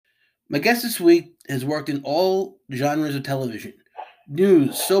My guest this week has worked in all genres of television: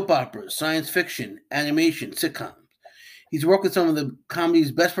 news, soap operas, science fiction, animation, sitcoms. He's worked with some of the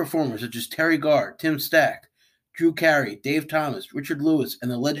comedy's best performers, such as Terry Garr, Tim Stack, Drew Carey, Dave Thomas, Richard Lewis, and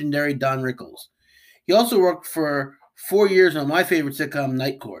the legendary Don Rickles. He also worked for 4 years on my favorite sitcom,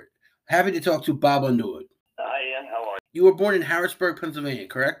 Night Court. Happy to talk to Bob Underwood. Hi, Ian. How are you? You were born in Harrisburg, Pennsylvania,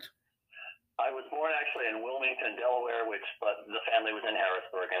 correct? I was born actually in Wilmington, Delaware, but the family was in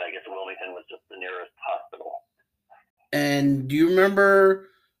Harrisburg, and I guess Wilmington was just the nearest hospital. And do you remember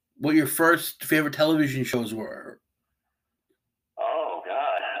what your first favorite television shows were? Oh,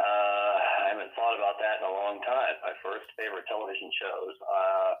 God. I haven't thought about that in a long time. My first favorite television shows.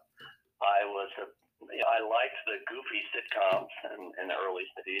 I liked the goofy sitcoms in the early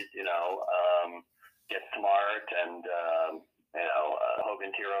cities, Get Smart and,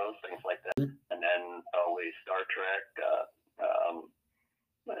 Hogan's Heroes, things like that. And then always Star Trek.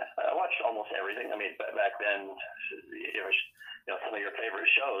 I watched almost everything. I mean, back then, some of your favorite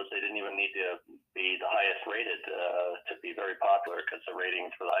shows, they didn't even need to be the highest rated to be very popular, because the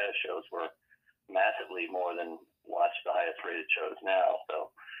ratings for the highest shows were massively more than watch the highest rated shows now. So,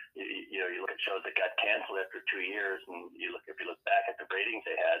 you look at shows that got canceled after 2 years, and if you look back at the ratings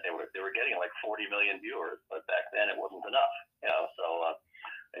they had, they were getting like 40 million viewers, but back then it wasn't enough. So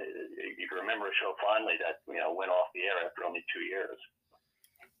you can remember a show fondly that went off the air after only 2 years.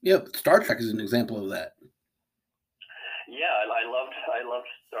 Yep, Star Trek is an example of that. Yeah, I loved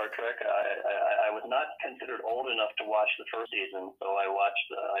Star Trek. I was not considered old enough to watch the first season, so I watched.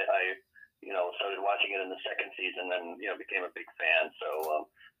 I started watching it in the second season, and became a big fan. So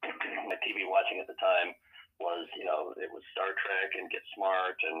my TV watching at the time was it was Star Trek and Get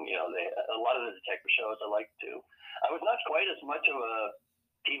Smart, and a lot of the detective shows I liked too. I was not quite as much of a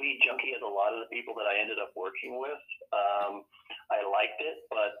TV junkie as a lot of the people that I ended up working with. I liked it,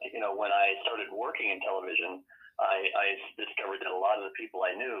 but when I started working in television, I discovered that a lot of the people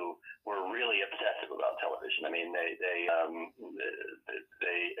I knew were really obsessive about television. I mean, they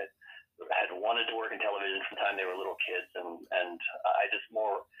had wanted to work in television from the time they were little kids, and I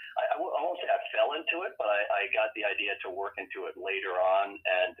won't say I fell into it, but I got the idea to work into it later on,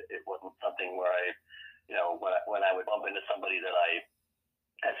 and it wasn't something where when I would bump into somebody that I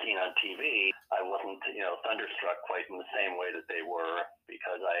had seen on TV, I wasn't thunderstruck quite in the same way that they were,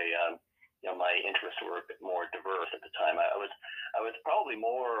 because my interests were a bit more diverse at the time. I was probably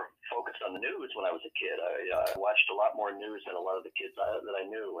more focused on the news when I was a kid. I watched a lot more news than a lot of the kids that I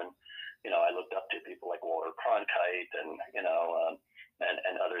knew, and I looked up to people like Walter Cronkite and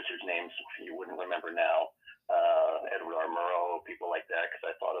and others whose names you wouldn't remember now, Edward R. Murrow, people like that, because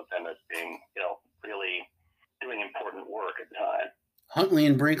I thought of them as being really doing important work at the time. Huntley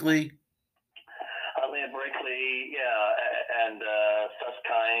and Brinkley. Yeah, and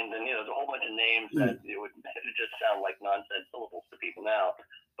Susskind, and there's a whole bunch of names that it would just sound like nonsense syllables to people now.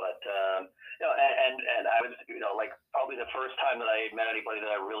 But and I was like, probably the first time that I met anybody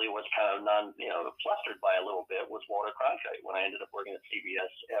that I really was kind of flustered by a little bit was Walter Cronkite, when I ended up working at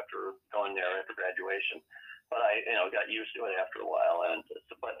CBS after going there after graduation. But I got used to it after a while,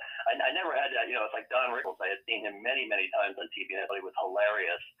 but I never had that. It's like Don Rickles. I had seen him many times on TV, and I thought he was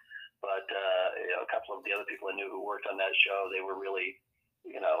hilarious. But a couple of the other people I knew who worked on that show, they were really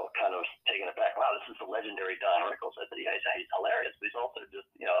kind of taken aback. Wow, this is the legendary Don Rickles. I said, yeah, he's hilarious, but he's also just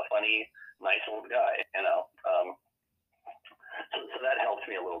a funny, nice old guy. So that helped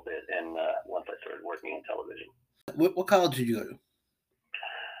me a little bit, and once I started working in television. What college did you go to?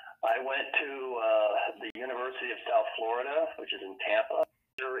 I went to the University of South Florida, which is in Tampa,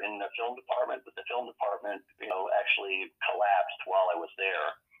 in the film department, but the film department, actually collapsed while I was there.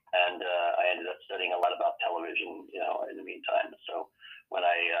 And I ended up studying a lot about television, in the meantime. So when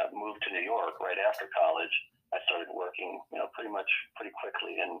I moved to New York right after college, I started working, pretty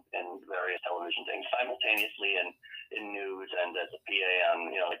quickly in various television things, simultaneously in news and as a PA on,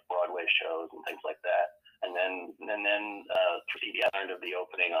 like Broadway shows and things like that. And then through CBS, I learned of the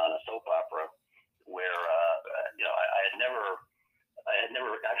opening on a soap opera where, I had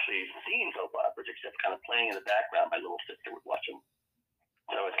never actually seen soap operas except kind of playing in the background. My little sister would watch them.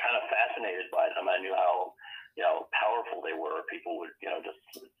 So I was kind of fascinated by them. I knew how, powerful they were. People would, just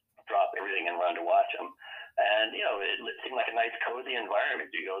drop everything and run to watch them. And, it seemed like a nice, cozy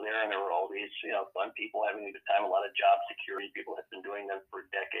environment. You go there, and there were all these, fun people having a good time, a lot of job security. People had been doing them for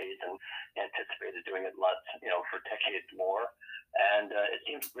decades and anticipated doing it lots, for decades more. And it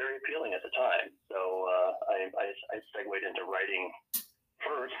seemed very appealing at the time. So I segued into writing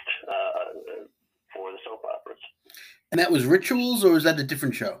first for the soap operas. And that was Rituals, or was that a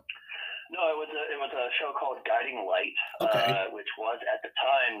different show? No, it was a show called Guiding Light, okay. Which was at the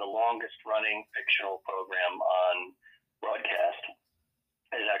time the longest running fictional program on broadcast.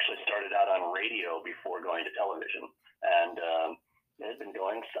 It actually started out on radio before going to television, and it had been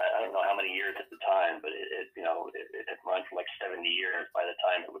going, I don't know how many years at the time, but it had run for like 70 years by the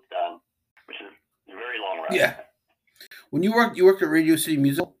time it was done, which is a very long run. Yeah. When you worked at Radio City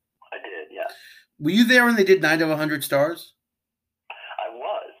Music? I did, yeah. Were you there when they did Night of 100 Stars? I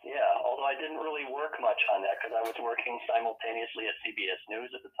was, yeah, although I didn't really work much on that because I was working simultaneously at CBS News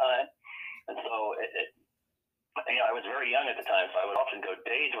at the time, and so I was very young at the time, so I would often go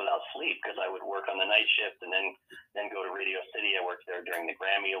days without sleep because I would work on the night shift and then go to Radio City. I worked there during the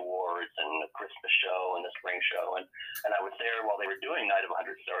Grammy Awards and the Christmas show and the spring show, and I was there while they were doing Night of 100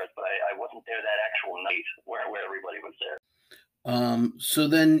 Stars, but I wasn't there that actual night where everybody was there.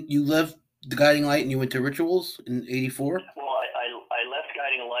 So then you left the Guiding Light and you went to Rituals in '84? Well, I left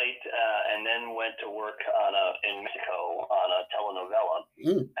Guiding Light and then went to work in Mexico on a telenovela.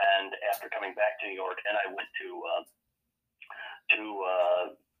 And after coming back to New York, then I went to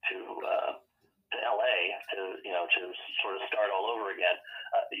LA to sort of start all over again.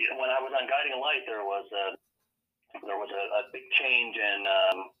 When I was on Guiding Light, there was a big change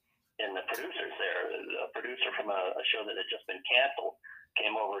in the producers there. A producer from a show that had just been canceled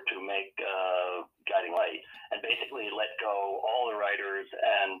came over to make Guiding Light, and basically let go all the writers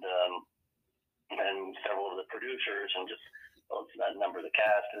and several of the producers, and just a number of the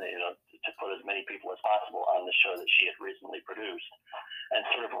cast, and to put as many people as possible on the show that she had recently produced. And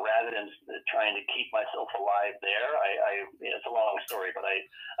sort of rather than trying to keep myself alive there, it's a long story, but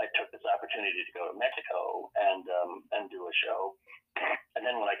I took this opportunity to go to Mexico and do a show. And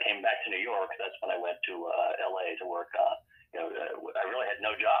then when I came back to New York, that's when I went to LA to work on. I really had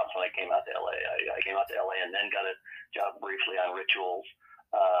no jobs when I came out to LA. I came out to LA and then got a job briefly on Rituals,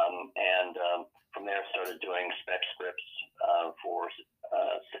 and from there started doing spec scripts for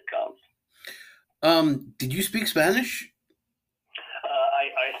sitcoms. Did you speak Spanish?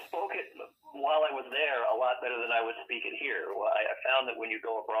 I spoke it while I was there a lot better than I would speak it here. I found that when you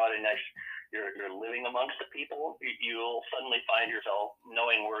go abroad and you're living amongst the people, you'll suddenly find yourself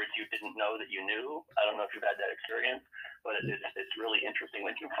knowing words you didn't know that you knew. I don't know if you've had that experience, but it's really interesting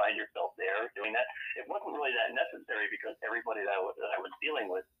when you find yourself there doing that. It wasn't really that necessary because everybody that I was dealing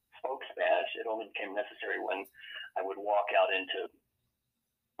with spoke Spanish. It only became necessary when I would walk out into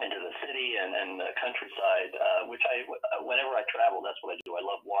the city and the countryside, which whenever I travel, that's what I do. I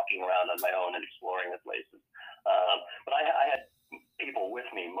love walking around on my own and exploring the places. But I had people with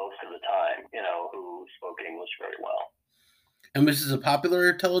me most of the time, who spoke English very well. And this is a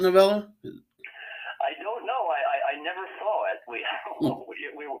popular telenovela? I don't know. I never saw it. We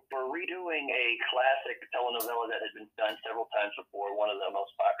were redoing a classic telenovela that had been done several times before, one of the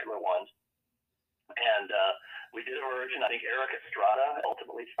most popular ones. And we did a version. I think Eric Estrada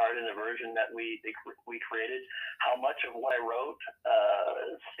ultimately starred in the version that we created. How much of what I wrote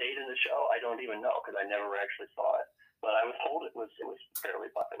stayed in the show, I don't even know because I never actually saw it. But I was told it was fairly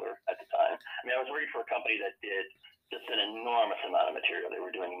popular at the time. I mean, I was working for a company that did just an enormous amount of material. They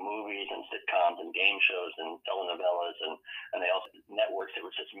were doing movies and sitcoms and game shows and telenovelas, and they also did networks. It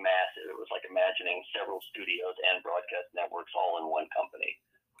was just massive. It was like imagining several studios and broadcast networks all in one company.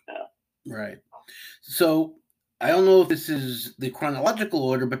 Right. So I don't know if this is the chronological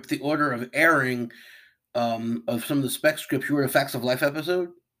order, but the order of airing of some of the spec scripts. You were a Facts of Life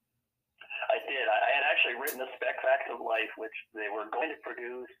episode? I did. I had actually written a spec Facts of Life, which they were going to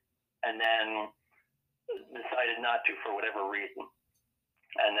produce, and then decided not to for whatever reason.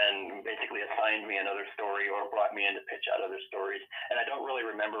 And then basically assigned me another story or brought me in to pitch out other stories. And I don't really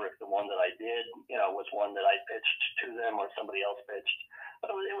remember if the one that I did, was one that I pitched to them or somebody else pitched.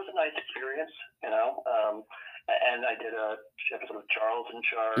 But it was a nice experience, and I did a episode of Charles in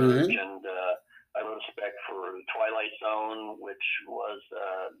Charge, and I wrote a spec for Twilight Zone, which was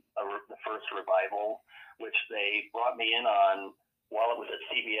the first revival, which they brought me in on while it was at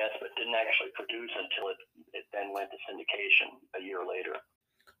CBS, but didn't actually produce until it then went to syndication a year later.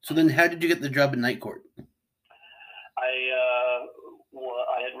 So then how did you get the job in Night Court?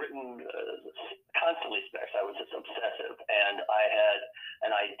 I had written constantly specs. I was just obsessive, and I had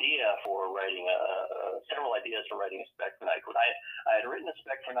an idea for writing several ideas for writing a spec for Night Court. I had written a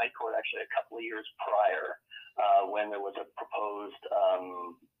spec for Night Court actually a couple of years prior, when there was a proposed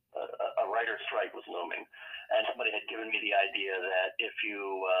a writer's strike was looming, and somebody had given me the idea that if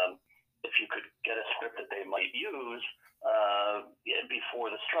you could get a script that they might use before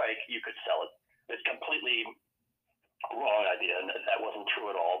the strike, you could sell it. It's completely wrong idea, and that wasn't true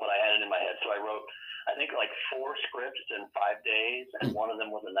at all, but I had it in my head. So I wrote, I think, like 4 scripts in 5 days, and one of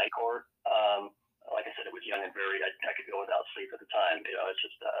them was a Night Court. Like I said, it was young and very, I could go without sleep at the time. It's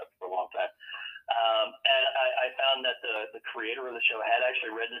just that the creator of the show had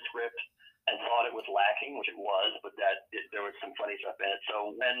actually read the script and thought it was lacking, which it was, but there was some funny stuff in it.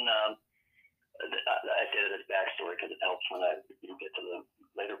 So when I say that as backstory because it helps when you get to the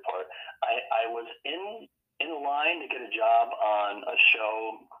later part. I was in line to get a job on a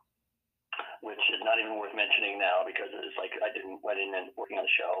show, which is not even worth mentioning now because it's like I went in and working on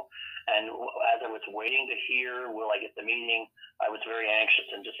the show. And as I was waiting to hear, will I get the meeting, I was very anxious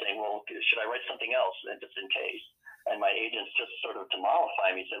and just saying, well, should I write something else just in case? And my agents just sort of to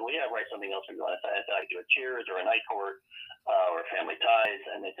mollify me said, well, yeah, write something else. I thought I'd do a Cheers or a Night Court or Family Ties.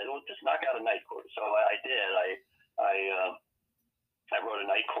 And they said, well, just knock out a Night Court. So I did. I wrote a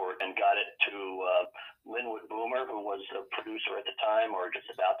Night Court and got it to Linwood Boomer, who was a producer at the time or just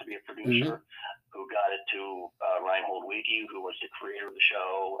about to be a producer, who got it to Reinhold Weege, who was the creator of the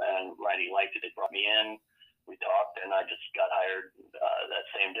show. And Reinhold liked it. They brought me in. We talked, and I just got hired that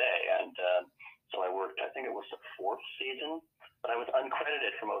same day. And so I worked, I think it was the 4th season, but I was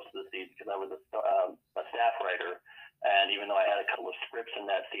uncredited for most of the season because I was a staff writer. And even though I had a couple of scripts in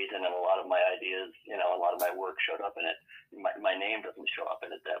that season and a lot of my ideas, a lot of my work showed up in it, my name doesn't show up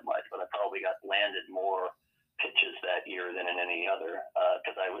in it that much, but I probably got landed more pitches that year than in any other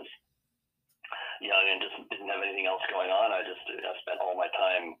because I was young and just didn't have anything else going on. I spent all my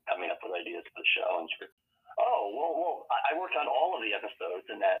time coming up with ideas for the show and scripts. Oh, well, I worked on all of the episodes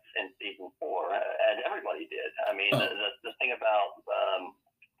in season 4, and everybody did. I mean, the thing about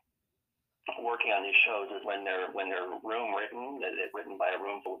working on these shows is when they're room written, they're written by a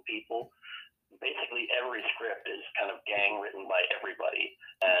room full of people. Basically, every script is kind of gang written by everybody,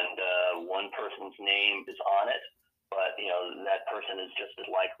 and one person's name is on it, but that person is just as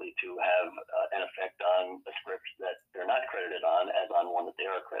likely to have an effect on a script that they're not credited on as on one that they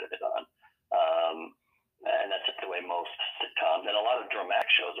are credited on. And that's just the way most sitcoms and a lot of dramatic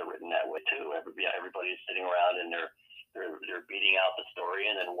shows are written that way too. Everybody's sitting around and they're beating out the story,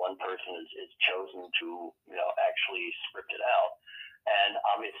 and then one person is chosen to actually script it out. And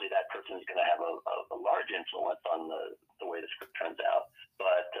obviously that person is going to have a large influence on the way the script turns out.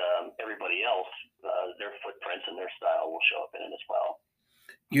 But everybody else, their footprints and their style will show up in it as well.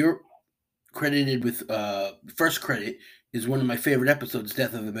 You're credited with first credit is one of my favorite episodes,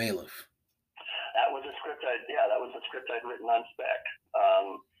 Death of the Bailiff. That was a script I'd written on spec.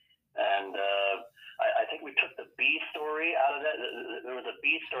 I think we took the B story out of that. There was a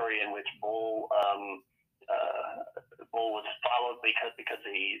B story in which Bull was followed because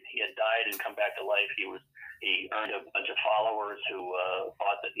he had died and come back to life. He earned a bunch of followers who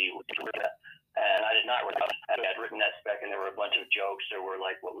thought that he was that. And I did not write that. I had written that spec, and there were a bunch of jokes. There were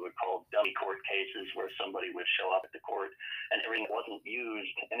like what we would call dummy court cases where somebody would show up at the court, and everything that wasn't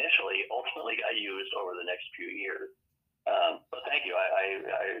used initially ultimately got used over the next few years. But thank you.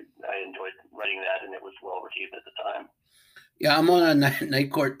 I enjoyed writing that, and it was well received at the time. Yeah, I'm on a Night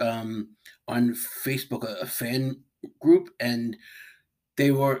Court on Facebook, a fan group, and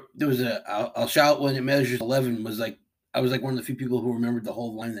there was I'll shout when it measures 11 was like I was like one of the few people who remembered the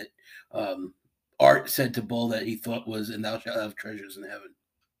whole line that Art said to Bull that he thought was, and thou shalt have treasures in heaven.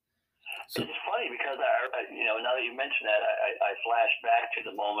 So, it's funny because now that you mention that, I flash back to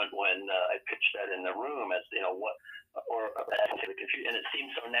the moment when I pitched that in the room as and it seemed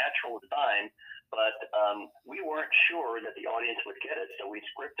so natural at the time, but we weren't sure that the audience would get it, so we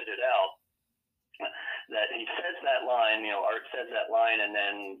scripted it out. That he says that line, Art says that line, and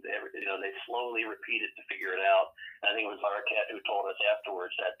then they slowly repeat it to figure it out. And I think it was Arquette who told us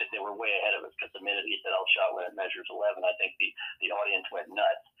afterwards that they were way ahead of us because the minute he said, "I'll shot when it measures 11," I think the audience went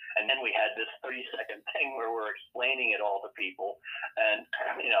nuts. And then we had this 30-second thing where we're explaining it all to people, and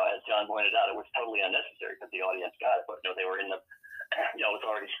as John pointed out, it was totally unnecessary because the audience got it, but they were in the, it was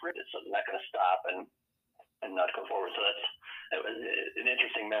already scripted, so they're not going to stop and not go forward. So it was an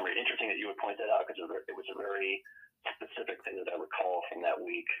interesting memory. Interesting that you would point that out because it was a very specific thing that I recall from that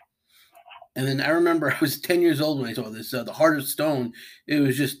week. And then I remember I was 10 years old when I saw this, The Heart of Stone. It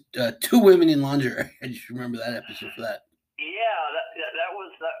was just 2 women in lingerie. I just remember that episode for that. Yeah, that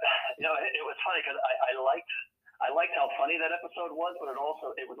was it was funny because I liked how funny that episode was, but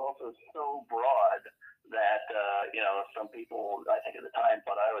it was also so broad that some people, I think at the time,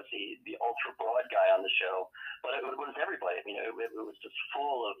 thought I was the ultra broad guy on the show, but it was everybody. I mean, it was just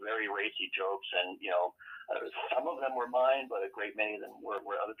full of very racy jokes, and some of them were mine, but a great many of them were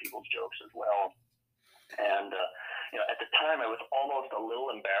other people's jokes as well. And at the time I was almost a little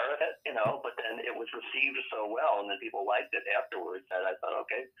embarrassed, but then it was received so well, and then people liked it afterwards that I thought,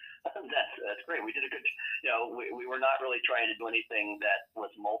 okay, that's great. We did a good, we were not really trying to do anything that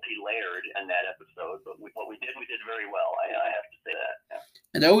was multi-layered in that episode, but what we did very well. I have to say that. Yeah.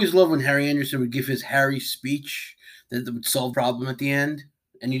 And I always love when Harry Anderson would give his Harry speech that would solve the problem at the end,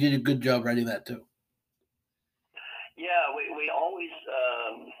 and you did a good job writing that too. Yeah, we always.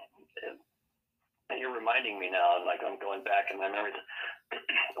 You're reminding me now, and like I'm going back in my memories.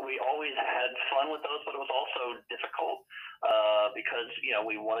 We always had fun with those, but it was also difficult because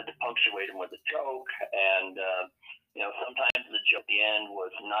we wanted to punctuate them with a joke, and sometimes the joke at the end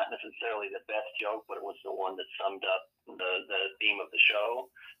was not necessarily the best joke, but it was the one that summed up the theme of the show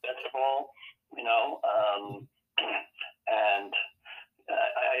best of all. And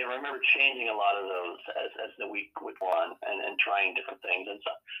I remember changing a lot of those as the week went on and trying different things. And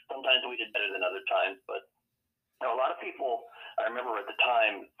sometimes we did better than other times. But a lot of people, I remember at the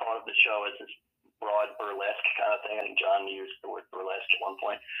time, thought of the show as this broad burlesque kind of thing. I think John used the word burlesque at one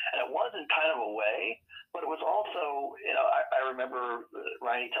point. And it was in kind of a way, but it was also, I remember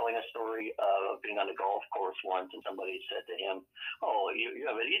Riney telling a story of being on the golf course once, and somebody said to him, "Oh, you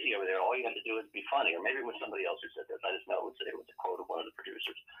have it easy over there. All you have to do is be funny." Or maybe it was somebody else who said this. I just know it was a quote of one of the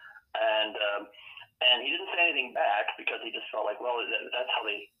producers. And he didn't say anything back because he just felt like, well, that's how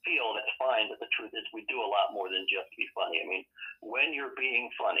they feel. That's fine. But the truth is we do a lot more than just be funny. I mean, when you're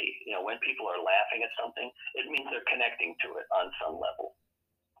being funny, when people are laughing at something, it means they're connecting to it on some level.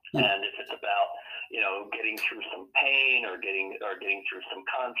 And if it's about, getting through some pain or getting through some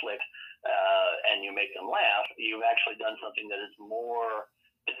conflict, and you make them laugh, you've actually done something that is more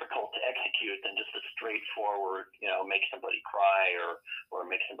difficult to execute than just a straightforward, make somebody cry or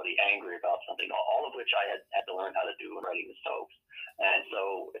make somebody angry about something, all of which I had to learn how to do in writing the soaps. And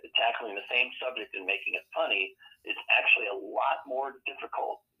so tackling the same subject and making it funny is actually a lot more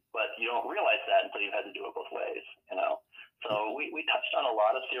difficult, but you don't realize that until you've had to do it both ways, So we touched on a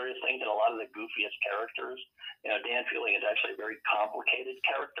lot of serious things and a lot of the goofiest characters. Dan Fielding is actually a very complicated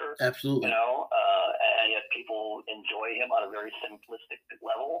character. Absolutely. And yet people enjoy him on a very simplistic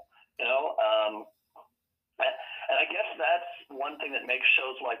level. And I guess that's one thing that makes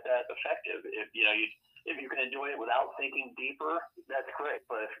shows like that effective. If you can enjoy it without thinking deeper, that's great.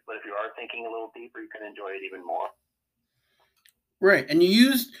 But if you are thinking a little deeper, you can enjoy it even more. Right, and you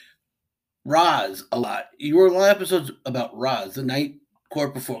used Roz a lot. You wrote a lot of episodes about Roz, the Night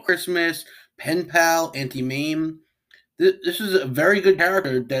Court Before Christmas, Pen Pal, Auntie Mame. This is a very good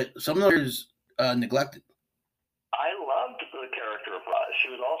character that some others neglected. I loved the character of Roz. She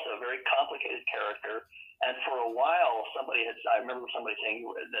was also a very complicated character. And for a while, I remember somebody saying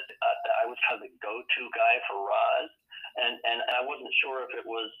that I was kind of the go-to guy for Roz. And I wasn't sure if it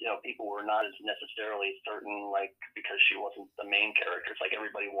was, people were not as necessarily certain, like, because she wasn't the main character. It's like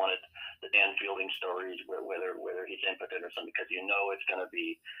everybody wanted the Dan Fielding stories, whether he's impotent or something, because it's going to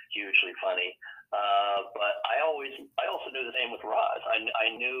be hugely funny. But I also knew the same with Roz.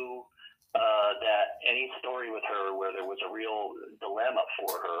 I knew that any story with her where there was a real dilemma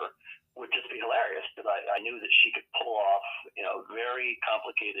for her would just be hilarious, because I knew that she could pull off, very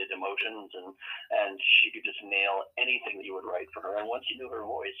complicated emotions, and she could just nail anything that you would write for her. And once you knew her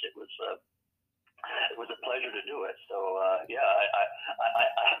voice, it was a pleasure to do it. So I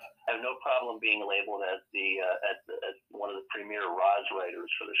have no problem being labeled as as one of the premier Roz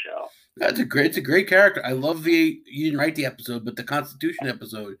writers for the show. It's a great character. I love you didn't write the episode, but the Constitution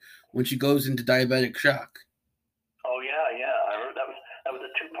episode when she goes into diabetic shock. Oh yeah. I remember that was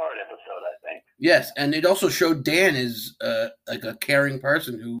a 2-part episode, I think. Yes, and it also showed Dan as like a caring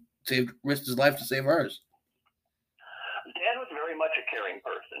person who risked his life to save hers. Dan was very much a caring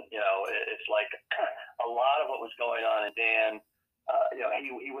person. It's like a lot of what was going on in Dan.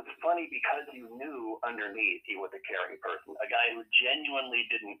 He was funny because you knew underneath he was a caring person. A guy who genuinely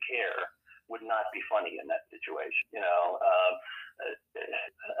didn't care would not be funny in that situation.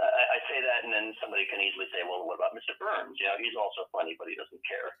 I say that, and then somebody can easily say, "Well, what about Mr. Burns? He's also funny, but he doesn't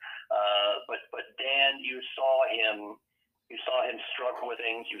care." But Dan, you saw him struggle with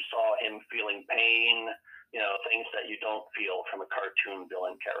things. You saw him feeling pain. Things that you don't feel from a cartoon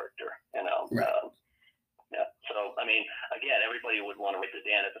villain character. Right. Yeah. So, I mean, again, everybody would want to write the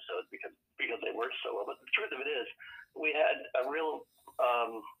Dan episodes because they worked so well. But the truth of it is, we had a real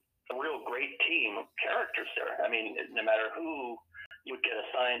great team of characters there. I mean, no matter who you would get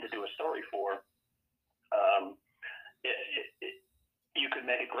assigned to do a story for, you could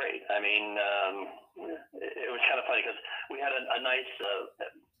make it great. I mean, it was kind of funny because we had a nice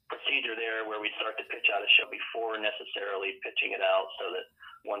procedure there where we'd start to pitch out a show before necessarily pitching it out, so that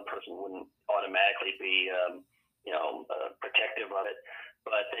one person wouldn't automatically be protective of it.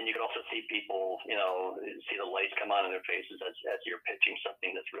 But then you could also see people, see the lights come on in their faces as you're pitching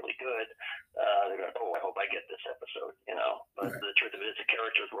something that's really good. They're going, "Oh, I hope I get this episode," But the truth of it is, the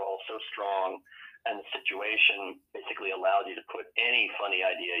characters were all so strong, and the situation basically allowed you to put any funny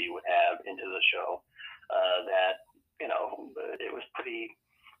idea you would have into the show. That it was pretty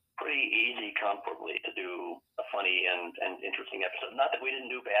easy, comfortably to do a funny and interesting episode. Not that we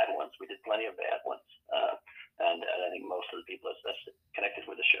didn't do bad ones; we did plenty of bad ones, and I think most of the people that's connected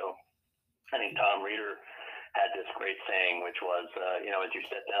with the show. I think Tom Reeder had this great saying, which was, as you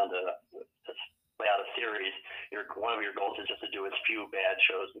sit down to lay out a series, one of your goals is just to do as few bad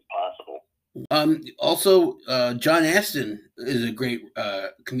shows as possible. Also, John Astin is a great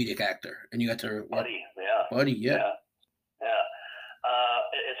comedic actor, and you got to Buddy, yeah.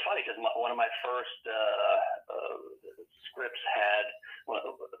 It's funny because one of my first scripts had,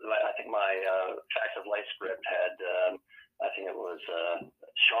 I think my Facts of Life script had, I think it was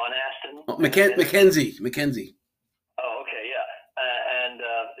Sean Astin. Oh, Mackenzie. Oh, okay, yeah. And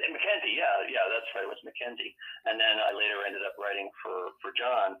Mackenzie, yeah, that's right. It was Mackenzie. And then I later ended up writing for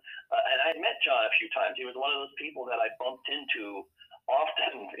John. And I met John a few times. He was one of those people that I bumped into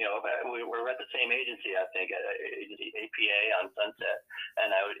often. We were at the same agency, I think, agency APA on Sunset. And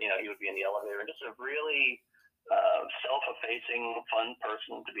he would be in the elevator, and just a really self-effacing, fun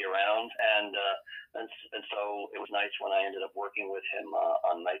person to be around. And so it was nice when I ended up working with him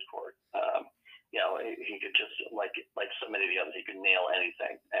on Night Court. He could just, like so many of the others, he could nail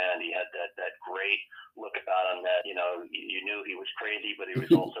anything. And he had that great look about him that, you knew he was crazy, but he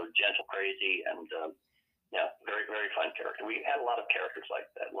was also gentle crazy. And, very, very fun character. We had a lot of characters like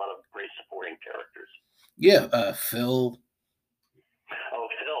that, a lot of great supporting characters. Yeah, Phil. Oh,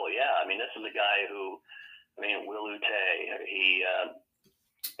 Phil, yeah. I mean, this is a guy who, Will Uté, he,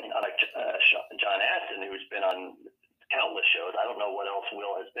 like John Astin, who's been on countless shows. I don't know what else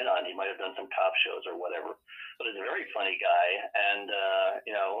Will has been on. He might have done some cop shows or whatever, but he's a very funny guy. And,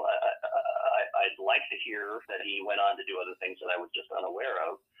 I'd like to hear that he went on to do other things that I was just unaware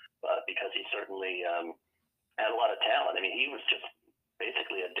of, because he certainly had a lot of talent. I mean, he was just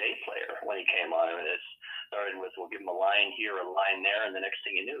basically a day player when he came on. It started with, we'll give him a line here, a line there, and the next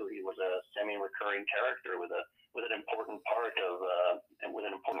thing you knew, he was a semi-recurring character with an important part of and with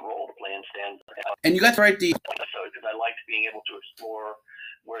an important role to play in Stand. And you got to write the episode because I liked being able to explore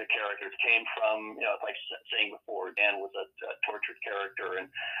where the characters came from. Like saying before, Dan was a tortured character,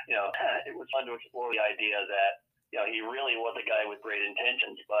 and it was fun to explore the idea that he really was a guy with great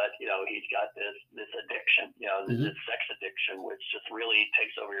intentions, but he's got this addiction, this sex addiction, which just really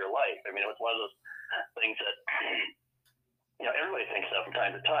takes over your life. I mean, it was one of those things that everybody thinks of from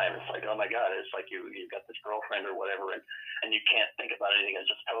time to time. It's like, oh my God, it's like you've got this girlfriend or whatever, and you can't think about anything. It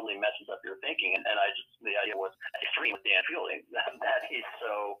just totally messes up your thinking. And the idea was extreme with Dan Fielding, that he's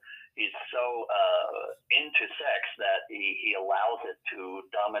so into sex that he allows it to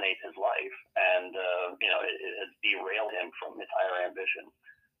dominate his life, and it has derailed him from his higher ambition.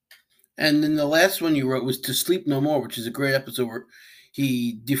 And then the last one you wrote was To Sleep No More, which is a great episode where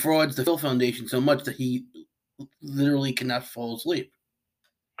he defrauds the Phil Foundation so much that he literally cannot fall asleep.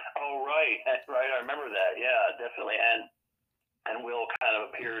 Oh, right. I remember that. Yeah, definitely. And Will kind of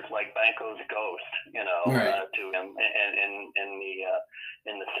appears like Banco's ghost, right. To him, and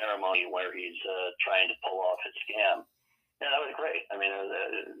in the ceremony where he's trying to pull off his scam. Yeah, that was great. I mean,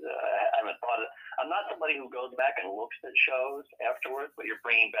 I haven't thought it. I'm not somebody who goes back and looks at shows afterwards, but you're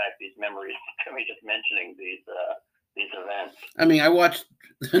bringing back these memories to me just mentioning these events. I mean, I watched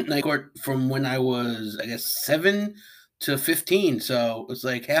Night Court from when I was, I guess, 7 to 15, so it's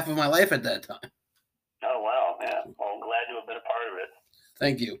like half of my life at that time. Oh, wow. Yeah. Well, I'm glad to have been a part of it.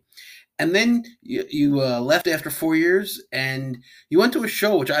 Thank you. And then you left after 4 years, and you went to a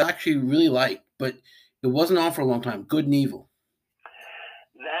show which I actually really liked, but it wasn't on for a long time, Good and Evil.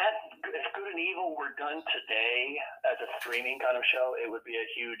 If Good and Evil were done today as a streaming kind of show, it would be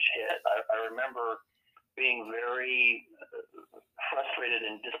a huge hit. I remember being very frustrated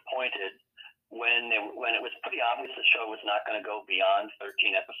and disappointed when it was pretty obvious the show was not going to go beyond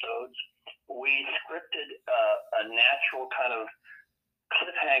 13 episodes. We scripted a natural kind of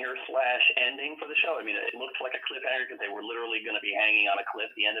cliffhanger / ending for the show. I mean, it looked like a cliffhanger because they were literally going to be hanging on a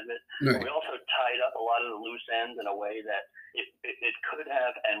cliff at the end of it. Right. We also tied up a lot of the loose ends in a way that it could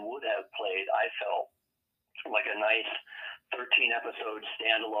have and would have played, I felt, like a nice 13-episode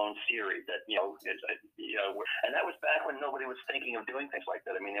standalone series that, and that was back when nobody was thinking of doing things like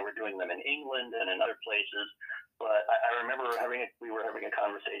that. I mean, they were doing them in England and in other places, but I remember we were having a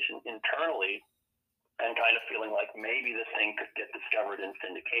conversation internally and kind of feeling like maybe this thing could get discovered in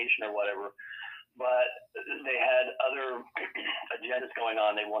syndication or whatever. But they had other agendas going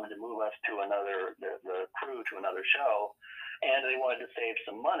on. They wanted to move us to the crew to another show, and they wanted to save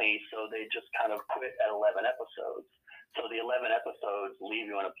some money, so they just kind of quit at 11 episodes. So the 11 episodes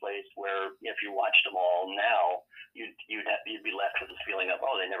leave you in a place where if you watched them all now, you'd be left with this feeling of,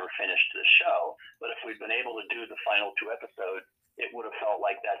 oh, they never finished the show. But if we'd been able to do the final 2 episodes, it would have felt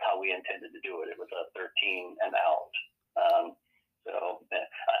like that's how we intended to do it. It was a 13 and out. So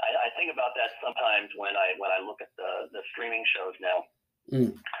I think about that sometimes when I look at the streaming shows now.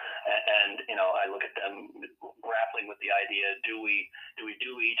 And I look at them grappling with the idea: do we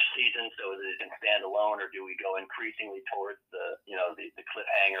do each season so that it can stand alone, or do we go increasingly towards the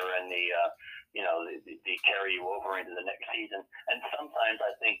cliffhanger and the carry you over into the next season? And sometimes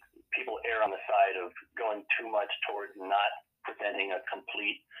I think people err on the side of going too much towards not presenting a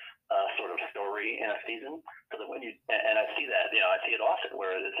complete sort of story in a season, so that and I see that, I see it often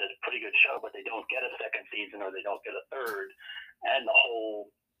where it's a pretty good show, but they don't get a second season or they don't get a third, and the whole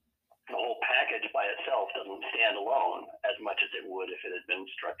package by itself doesn't stand alone as much as it would if it had been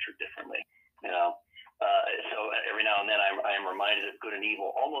structured differently. So every now and then I am reminded of Good and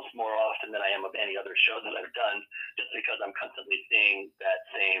Evil almost more often than I am of any other show that I've done, just because I'm constantly seeing that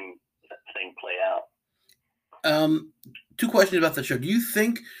same thing play out. 2 questions about the show. Do you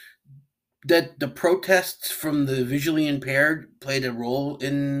think that the protests from the visually impaired played a role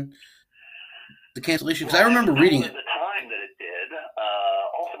in the cancellation? Because I remember reading it. At the time that it did.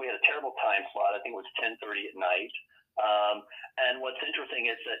 Also, we had a terrible time slot. I think it was 10:30 at night. And what's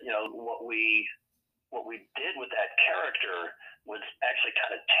interesting is that what we did with that character was actually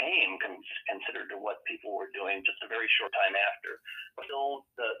kind of tame considered to what people were doing just a very short time after. But still,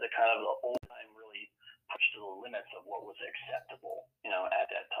 the kind of the old time really pushed to the limits of what was acceptable, at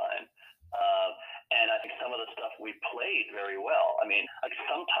that time. And I think some of the stuff we played very well. I mean, like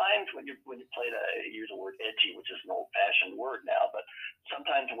sometimes when you played use the word edgy, which is an old-fashioned word now, but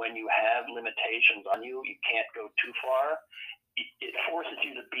sometimes when you have limitations on you can't go too far. It forces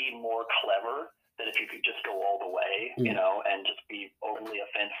you to be more clever than if you could just go all the way, and just be openly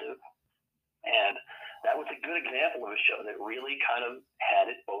offensive. And that was a good example of a show that really kind of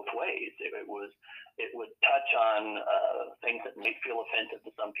had it both ways. It would touch on things that may feel offensive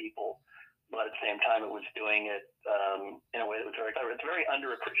to some people, but at the same time, it was doing it in a way that was very clever. It's a very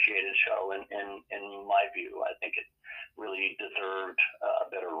underappreciated show, in my view. I think it really deserved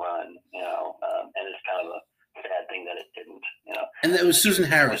a better run, and it's kind of a sad thing that it didn't, And that was Susan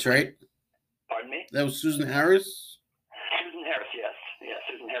Harris, right? Pardon me? That was Susan Harris? Susan Harris, yes. Yeah,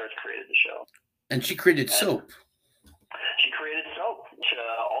 Susan Harris created the show. And she created Soap. She created Soap.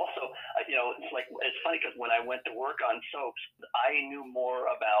 Also, it's funny because when I went to work on Soaps, I knew more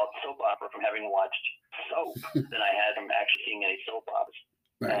about soap opera from having watched Soap than I had from actually seeing any soap operas.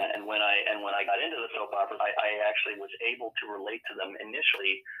 Right. And when I got into the soap operas, I actually was able to relate to them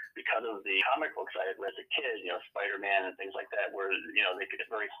initially because of the comic books I had read as a kid, Spider-Man and things like that, where they could get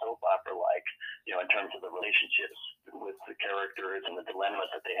very soap opera-like, in terms of the relationships with the characters and the dilemmas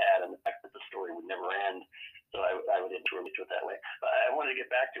that they had, and the fact that the story would never end. So I would relate to it that way. But I wanted to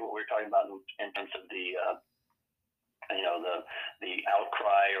get back to what we were talking about in terms of the the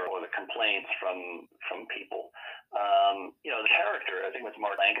outcry or the complaints from people. The character, I think it was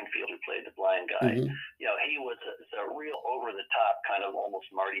Mark Lankenfield who played the blind guy. Mm-hmm. He was a real over-the-top kind of almost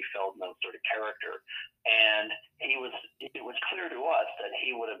Marty Feldman sort of character, and it was clear to us that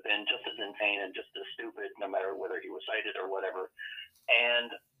he would have been just as insane and just as stupid, no matter whether he was sighted or whatever. And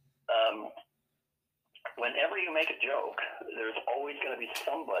whenever you make a joke, there's always going to be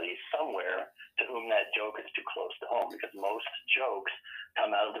somebody somewhere to whom that joke is too close to home, because most jokes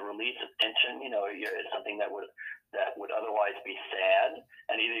come out of the release of tension. It's something that would otherwise be sad,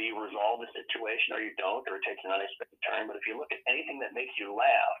 and either you resolve the situation or you don't, or it takes an unexpected turn. But if you look at anything that makes you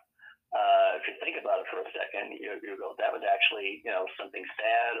laugh, if you think about it for a second, you go, that was actually something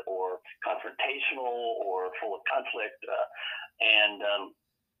sad or confrontational or full of conflict,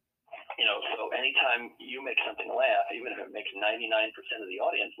 so anytime you make something laugh, even if it makes 99% of the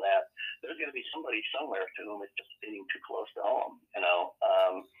audience laugh, there's going to be somebody somewhere to whom it's just hitting too close to home.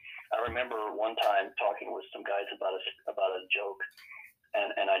 I remember one time talking with some guys about a joke,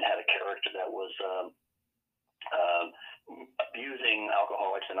 and I'd had a character that was abusing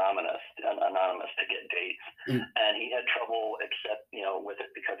Alcoholics Anonymous to get dates, and he had trouble with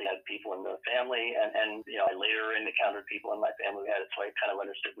it because he had people in the family, and I later encountered people in my family who had it, so I kind of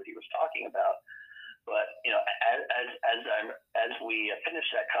understood what he was talking about. But as we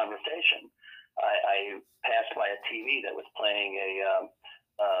finished that conversation, I passed by a TV that was playing a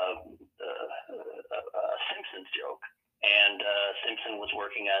Simpsons joke. And Simpson was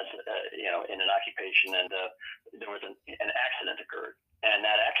working as in an occupation, and there was an accident occurred. And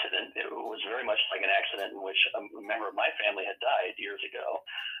that accident, it was very very much like an accident in which a member of my family had died years ago.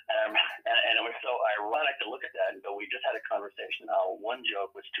 And it was so ironic to look at that and go, we just had a conversation how one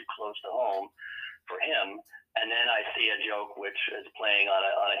joke was too close to home for him, and then I see a joke which is playing on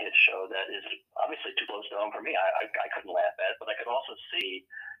a hit show that is obviously too close to home for me. I couldn't laugh at it, but I could also see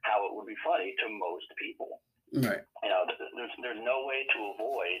how it would be funny to most people. Right. You know, there's no way to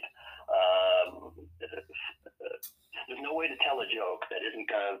avoid. There's no way to tell a joke that isn't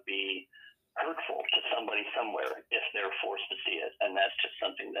going to be hurtful to somebody somewhere if they're forced to see it, and that's just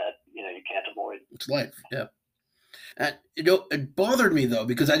something that you can't avoid. It's life, yeah. And it bothered me though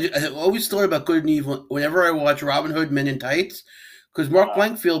because I always thought about Good and Evil whenever I watch Robin Hood Men in Tights, because Mark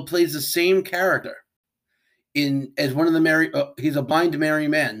Blankfield plays the same character as one of the he's a blind merry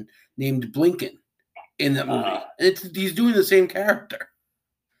man named Blinken in that movie, and he's doing the same character.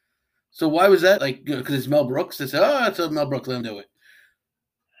 So why was that? Like, because it's Mel Brooks. They say, oh, it's a Mel Brooks. Let him do it.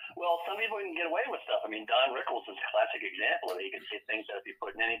 Well, some people can get away with stuff. I mean, Don Rickles is a classic example of it. You can see things that if you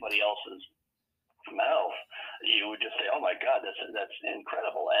put in anybody else's mouth, you would just say, "Oh my God, that's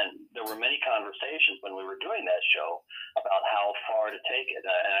incredible." And there were many conversations when we were doing that show about how far to take it.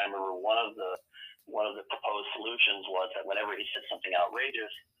 And I remember one of the proposed solutions was that whenever he said something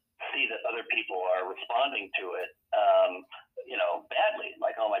outrageous, see that other people are responding to it, badly,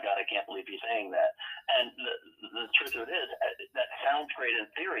 like, "Oh my God, I can't believe he's saying that." And the truth of it is, that sounds great in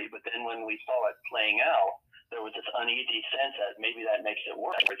theory, but then when we saw it playing out, there was this uneasy sense that maybe that makes it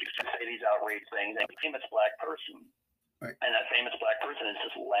worse. If you say these outrageous things, and a famous black person, right, and that famous black person is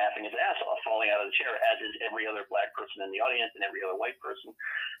just laughing his ass off, falling out of the chair, as is every other black person in the audience and every other white person.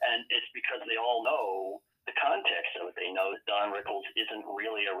 And it's because they all know the context of it. They know that Don Rickles isn't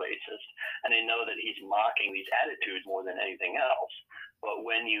really a racist, and they know that he's mocking these attitudes more than anything else. But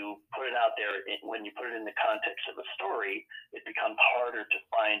when you put it out there, when you put it in the context of a story, it becomes harder to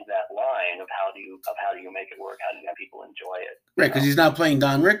find that line of how do you make it work? How do you have people enjoy it? Right, because he's not playing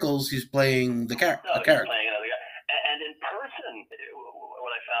Don Rickles; he's playing the character. No, he's playing another guy. And in person,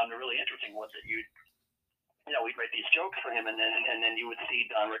 what I found really interesting was that we'd write these jokes for him, and then you would see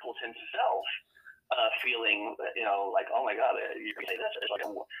Don Rickles himself feeling, like, "Oh my God, you can say this." It's like,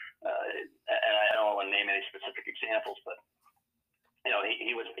 and I don't want to name any specific examples, but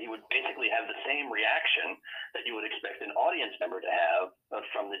he would basically have the same reaction that you would expect an audience member to have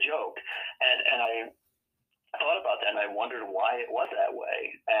from the joke, and I thought about that, and I wondered why it was that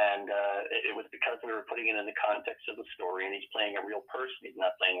way, and it was because we were putting it in the context of the story, and he's playing a real person. He's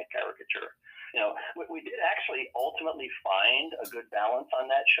not playing a caricature. We did actually ultimately find a good balance on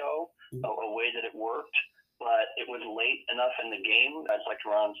that show, a way that it worked. But it was late enough in the game. That's like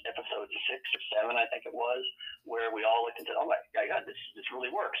around episode 6 or 7, I think it was, where we all looked and said, "Oh my God, this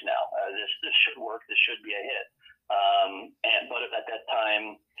really works now. This should work. This should be a hit." But at that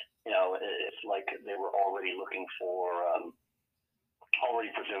time, it's like they were already looking for,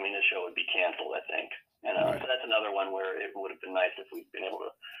 already presuming the show would be canceled, I think. So that's another one where it would have been nice if we'd been able to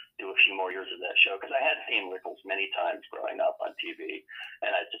do a few more years of that show, because I had seen Rickles many times growing up on TV, and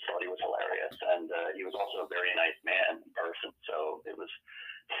I just thought he was hilarious, and he was also a very nice man in person. So it was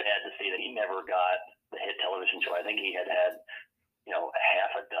sad to see that he never got the hit television show. I think he had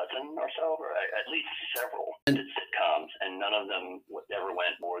half a dozen or so, or at least several sitcoms, and none of them ever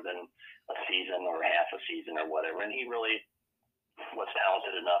went more than a season or half a season or whatever. And he really was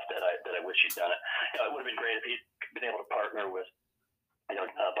talented enough that I wish he'd done it. It would have been great if he'd been able to partner with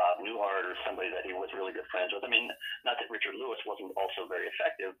Bob Newhart or somebody that he was really good friends with. I mean, not that Richard Lewis wasn't also very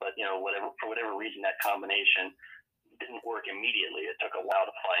effective, but for whatever reason, that combination didn't work immediately. It took a while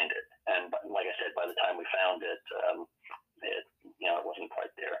to find it, and like I said, by the time we found it, it wasn't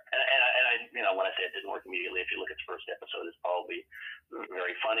quite there. And I when I say it didn't work immediately, if you look at the first episode, it's probably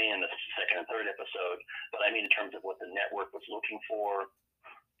very funny, and the second and third episode. But I mean, in terms of what the network was looking for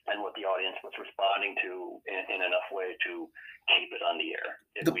and what the audience was responding to in enough way to keep it on the air,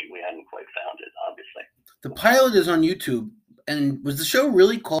 we hadn't quite found it, obviously. The pilot is on YouTube, and was the show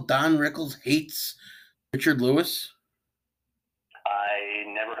really called Don Rickles Hates Richard Lewis? I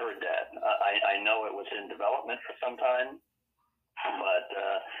never heard that. I know it was in development for some time, but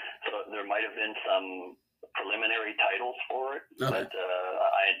so there might have been some preliminary titles for it, okay. But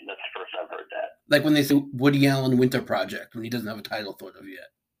that's the first I've heard that. Like when they say Woody Allen Winter Project, when he doesn't have a title thought of yet.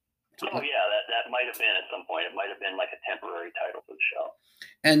 Oh yeah, that might have been at some point. It might have been like a temporary title for the show.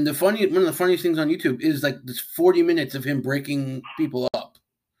 And one of the funniest things on YouTube is like this 40 minutes of him breaking people up.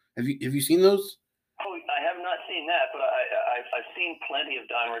 Have you seen those? Oh, I have not seen that, but I've seen plenty of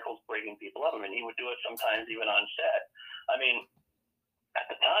Don Rickles breaking people up. I mean, he would do it sometimes even on set. I mean, at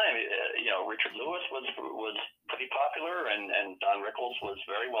the time, Richard Lewis was pretty popular, and Don Rickles was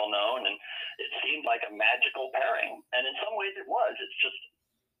very well known, and seemed like a magical pairing, and in some ways it was. It's just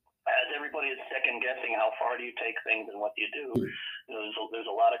as everybody is second guessing how far do you take things and what do you do. You know, there's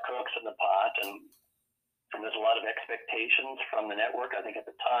a lot of cooks in the pot, and there's a lot of expectations from the network. I think at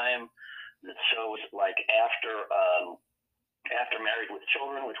the time, the show was like after Married with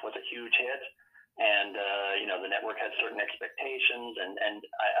Children, which was a huge hit. And, you know, the network had certain expectations, and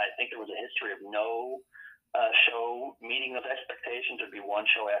I think there was a history of no show meeting those expectations. There'd be one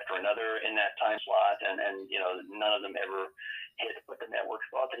show after another in that time slot, and you know, none of them ever hit what the network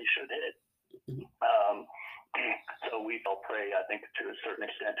thought they should hit. So we fell prey, I think, to a certain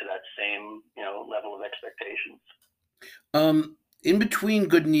extent to that same, you know, level of expectations. In between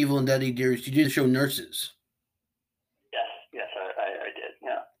Good and Evil and Daddy Dearest, you did the show Nurses. Yes, I did,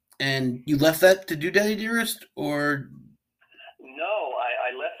 yeah. And you left that to do Daddy Dearest, or? No,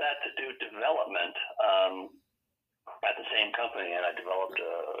 I left that to do development at the same company, and I developed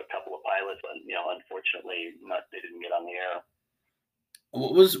a couple of pilots, but you know, unfortunately, they didn't get on the air.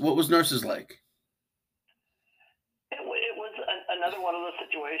 What was Nurses like? It was another one of those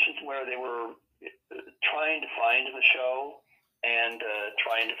situations where they were trying to find the show and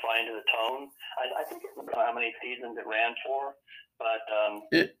trying to find the tone. I think I don't know how many seasons it ran for, but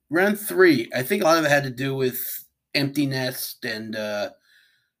it ran 3. I think a lot of it had to do with Empty Nest and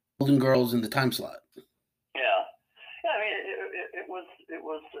Golden Girls in the time slot. Yeah. I mean, it was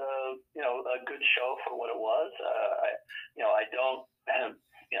you know, a good show for what it was. I don't have,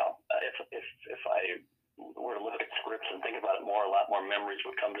 you know, if I were to look at scripts and think about it more, a lot more memories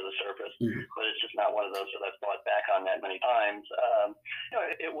would come to the surface. But it's just not one of those that I've thought back on that many times. You know,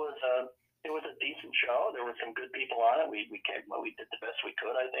 it was a decent show. There were some good people on it. We did the best we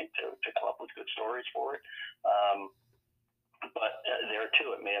could, I think, to come up with good stories for it. But there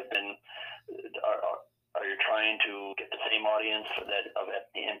too, it may have been. Are you trying to get the same audience for that of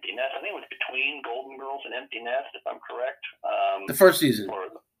Empty Nest? I think it was between Golden Girls and Empty Nest, if I'm correct. The first season.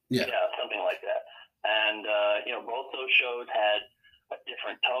 Yeah, something like that. And you know, both those shows had a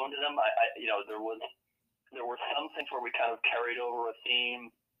different tone to them. You know, there were some things where we kind of carried over a theme.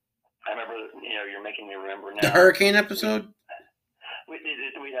 I remember, you know, you're making me remember now. The hurricane episode?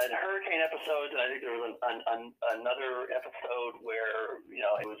 We had hurricane episodes, and I think there was another episode where, you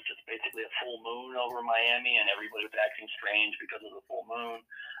know, it was just basically a full moon over Miami, and everybody was acting strange because of the full moon.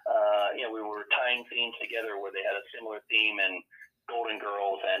 You know, we were tying themes together where they had a similar theme in Golden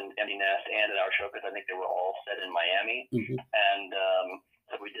Girls and Empty Nest and in our show, because I think they were all set in Miami. And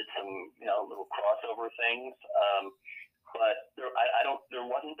so we did some, you know, little crossover things. But there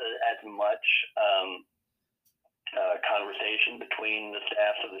wasn't as much conversation between the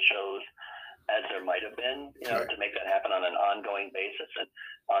staffs of the shows as there might have been, you know, to make that happen on an ongoing basis. And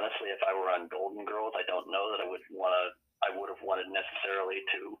honestly, if I were on Golden Girls, I don't know that I would have wanted necessarily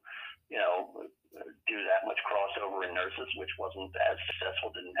to, you know, do that much crossover in Nurses, which wasn't as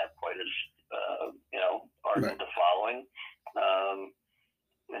successful, didn't have quite as, you know, ardent a following.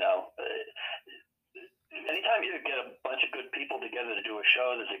 You know, anytime you get a bunch of good people together to do a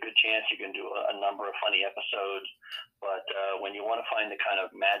show, there's a good chance you can do a number of funny episodes. But when you want to find the kind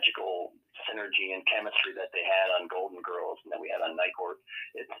of magical synergy and chemistry that they had on Golden Girls and that we had on Night Court,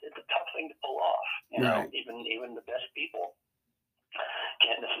 it's a tough thing to pull off. You know, even the best people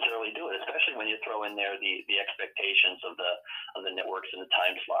can't necessarily do it, especially when you throw in there the expectations of the networks and the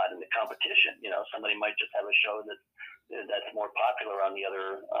time slot and the competition. You know, somebody might just have a show that's more popular on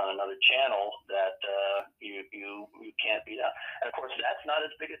another channel that you can't beat out. And of course, that's not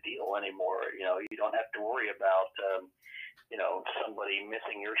as big a deal anymore. You know, you don't have to worry about you know, somebody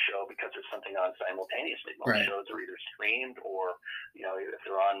missing your show because there's something on simultaneously. Most shows are either streamed or, you know, if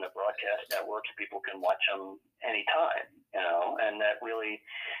they're on the broadcast networks, people can watch them anytime. You know, and that really,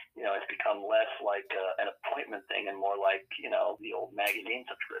 you know, it's become less like an appointment thing and more like, you know, the old magazine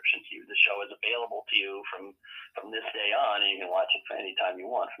subscriptions. The show is available to you from this day on, and you can watch it for any time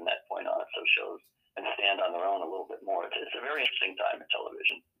you want from that point on. So shows can stand on their own a little bit more. It's a very interesting time in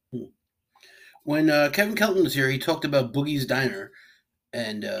television. When Kevin Kelton was here, he talked about Boogie's Diner,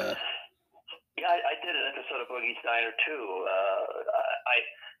 and yeah, I did an episode of Boogie's Diner too.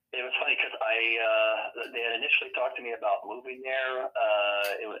 It was funny because they had initially talked to me about moving there,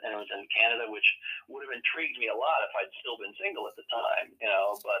 and it was in Canada, which would have intrigued me a lot if I'd still been single at the time, you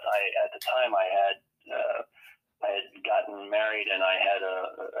know. But at the time I had gotten married, and I had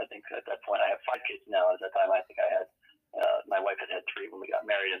I think at that point I have 5 kids now. At that time, I think I had. My wife had 3 when we got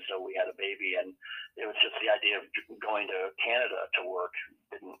married, and so we had a baby, and it was just the idea of going to Canada to work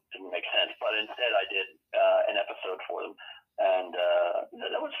didn't make sense. But instead, I did an episode for them, and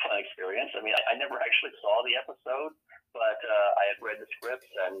that was a fun experience. I mean, I never actually saw the episode, but I had read the scripts,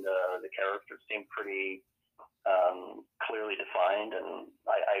 and the characters seemed pretty clearly defined, and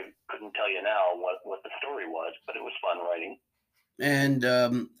I couldn't tell you now what the story was, but it was fun writing. And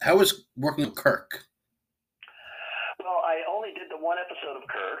how was working with Kirk? Well, I only did the one episode of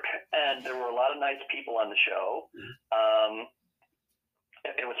Kirk, and there were a lot of nice people on the show.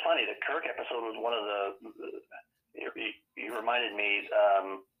 It was funny. The Kirk episode was one of the. You reminded me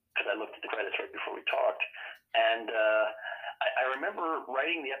because I looked at the credits right before we talked, and I remember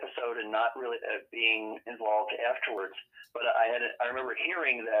writing the episode and not really being involved afterwards. But I remember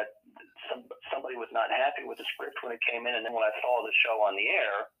hearing that somebody was not happy with the script when it came in, and then when I saw the show on the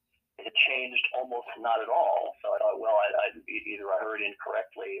air, it changed almost not at all. So I thought, well, either I heard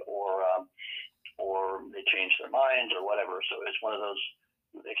incorrectly or they changed their minds or whatever. So it's one of those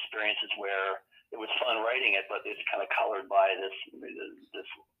experiences where it was fun writing it, but it's kind of colored by this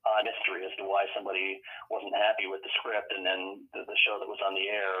odd mystery as to why somebody wasn't happy with the script, and then the show that was on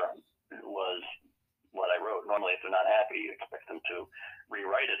the air was what I wrote. Normally, if they're not happy, you expect them to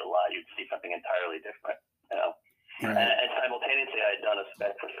rewrite it a lot. You'd see something entirely different, you know. Right. And simultaneously, I had done a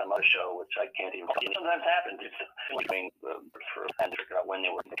spec for some other show, which I can't even. Sometimes happens. It's doing for and figure out when they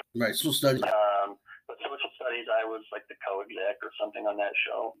were. Right. Social studies. But social studies, I was like the co-exec or something on that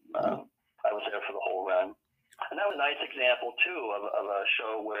show. I was there for the whole run, and that was a nice example too of a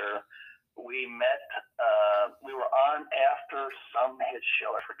show where we met. We were on after some hit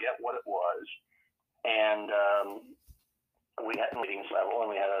show. I forget what it was, and we had meetings level,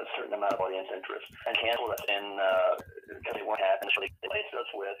 and we had a certain amount of audience interest, and canceled us in because they weren't happy. So they placed us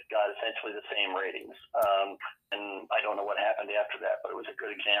with got essentially the same ratings, and I don't know what happened after that, but it was a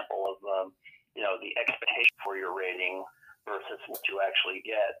good example of the expectation for your rating versus what you actually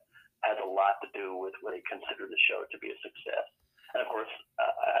get has a lot to do with what they consider the show to be a success. And of course,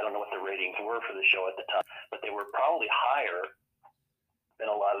 I don't know what the ratings were for the show at the time, but they were probably higher than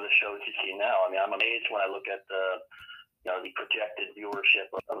a lot of the shows you see now. I mean, I'm amazed when I look at the projected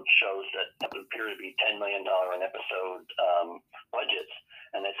viewership of shows that appear to be $10 million an episode budgets,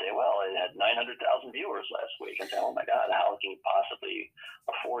 and they say, well, it had 900,000 viewers last week, and say, oh my God, how can you possibly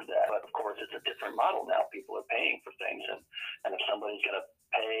afford that? But of course, it's a different model now. People are paying for things, and if somebody's going to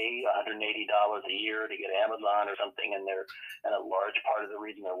pay $180 a year to get Amazon or something, and a large part of the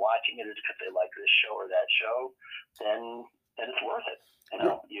reason they're watching it is because they like this show or that show, then it's worth it.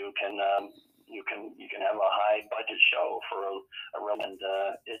 You can have a high budget show for a real and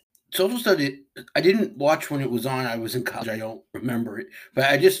Social Study. I didn't watch when it was on. I was in college. I don't remember it,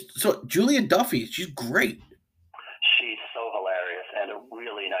 but I just saw Julia Duffy. She's great. She's so hilarious and a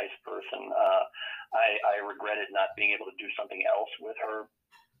really nice person. I regretted not being able to do something else with her.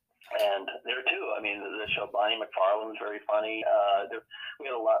 And there too, I mean, the show Bonnie McFarlane was very funny.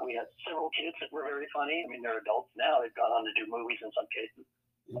 We had several kids that were very funny. I mean, they're adults now. They've gone on to do movies in some cases.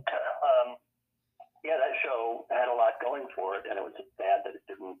 Yeah, that show had a lot going for it, and it was just bad that it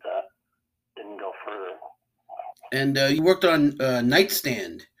didn't go further. And you worked on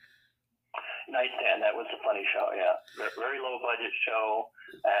Nightstand. Nightstand, that was a funny show. Yeah, very low budget show,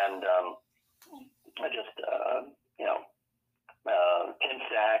 and Tim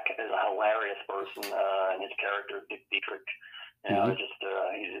Stack is a hilarious person, and his character Dick Dietrich. He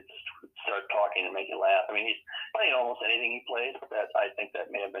just start talking and make you laugh. I mean, he's playing almost anything he plays, but I think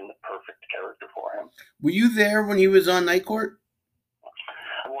that may have been the perfect character for him. Were you there when he was on Night Court?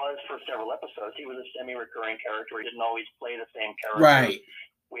 I was for several episodes. He was a semi-recurring character. He didn't always play the same character. Right.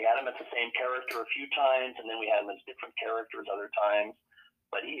 We had him as the same character a few times, and then we had him as different characters other times.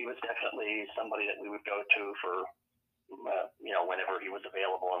 But he was definitely somebody that we would go to for, whenever he was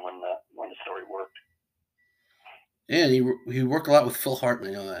available and when the story worked. And he worked a lot with Phil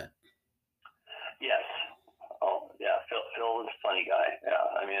Hartman. I know that. Yes. Oh, yeah. Phil is a funny guy. Yeah.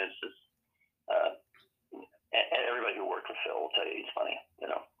 I mean, it's just everybody who worked with Phil will tell you he's funny.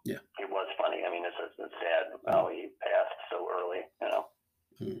 Yeah. He was funny. I mean, it's sad how he passed so early.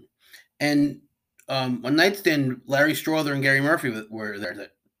 And on Nightstand, Larry Strother and Gary Murphy were there. Is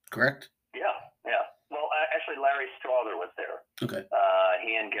that correct? Yeah. Well, actually, Larry Strother was there. Okay.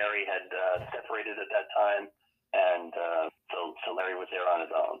 He and Gary had separated at that time. And so Larry was there on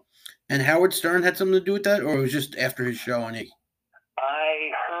his own. And Howard Stern had something to do with that, or it was just after his show on E?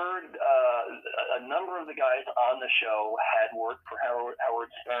 I heard a number of the guys on the show had worked for Howard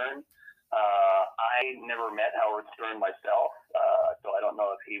Stern. I never met Howard Stern myself, so I don't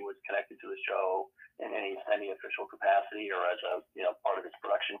know if he was connected to the show in any semi-official capacity or as a part of his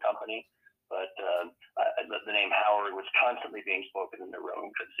production company. But the name Howard was constantly being spoken in the room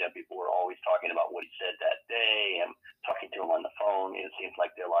because people were always talking about what he said that day and talking to him on the phone. It seems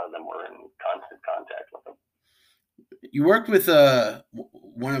like a lot of them were in constant contact with him. You worked with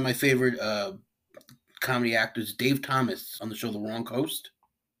one of my favorite comedy actors, Dave Thomas, on the show The Wrong Coast.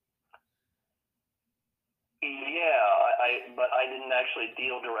 Yeah, but I didn't actually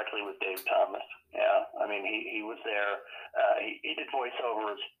deal directly with Dave Thomas. Yeah, I mean he was there. He did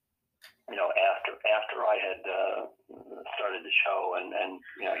voiceovers, after I had started the show, and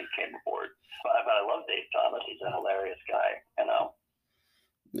he came aboard. But I love Dave Thomas. He's a hilarious guy.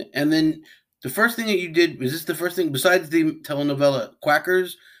 And then the first thing that you did, was this the first thing besides the telenovela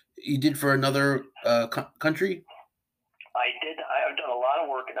Quackers you did for another country? I've done a lot of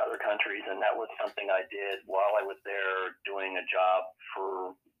work in other countries, and that was something I did while I was there doing a job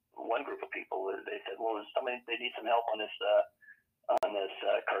for one group of people. They said, well, they need some help on this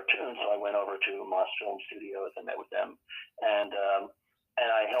cartoon. So I went over to Moss Film Studios and met with them, and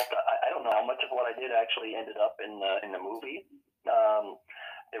I helped. I don't know how much of what I did actually ended up in the movie.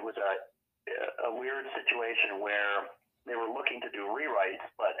 It was a weird situation where they were looking to do rewrites,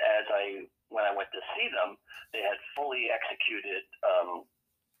 but when I went to see them, they had fully executed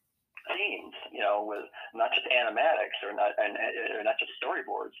scenes, with not just animatics or not just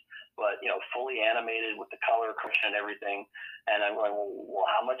storyboards, but fully animated with the color correction and everything. And I'm going, well,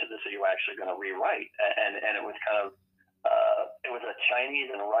 how much of this are you actually going to rewrite? And it was kind of it was a Chinese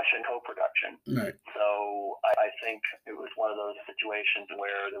and Russian co-production. Right. So I think it was one of those situations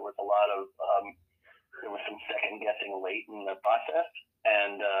where there was a lot of there was some second guessing late in the process,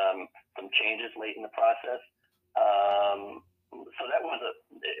 and some changes late in the process. So that was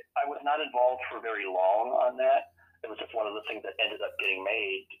I was not involved for very long on that. It was just one of the things that ended up getting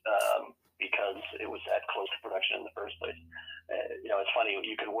made because it was that close to production in the first place. It's funny,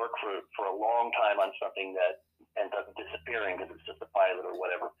 you can work for a long time on something that ends up disappearing because it's just a pilot or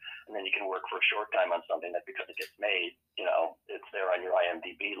whatever, and then you can work for a short time on something that, because it gets made, it's there on your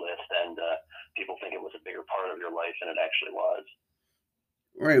IMDb list, and people think it was a bigger part of your life than it actually was.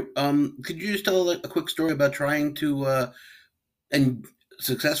 Right. Could you just tell a quick story about trying to and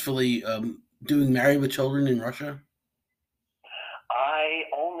successfully doing Married with Children in Russia?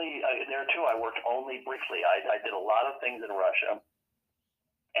 There too, I worked only briefly. I did a lot of things in Russia,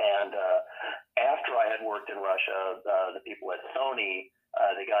 and after I had worked in Russia, the people at Sony,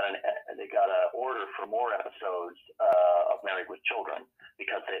 they got an order for more episodes of Married with Children,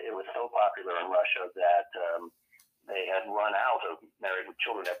 because it was so popular in Russia that they had run out of Married with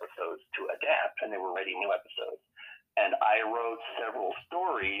Children episodes to adapt, and they were writing new episodes. And I wrote several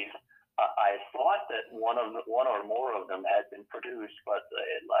stories. I thought that one or more of them had been produced, but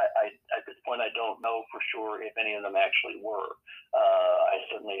at this point I don't know for sure if any of them actually were. I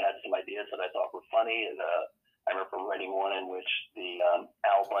certainly had some ideas that I thought were funny, and I remember writing one in which the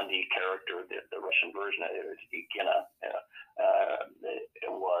Al Bundy character, the Russian version of it, was Igina.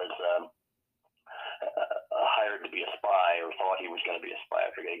 It was hired to be a spy, or thought he was going to be a spy.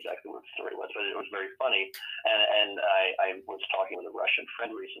 I forget exactly what the story was, but it was very funny. And I was talking with a Russian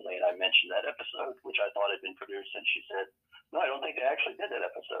friend recently, and I mentioned that episode, which I thought had been produced, and she said, "No, I don't think they actually did that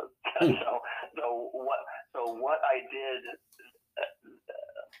episode." So what I did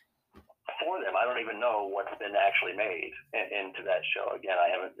for them, I don't even know what's been actually made into that show. Again, I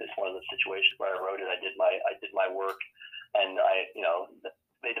haven't. It's one of the situations where I wrote it. I did my work, and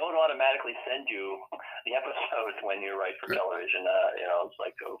they don't automatically send you the episodes when you write for television. It's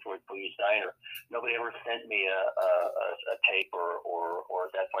like for Boogie Diner. Nobody ever sent me a tape or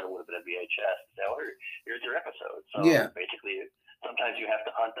at that point it would have been a VHS. So here's your episode. So basically, sometimes you have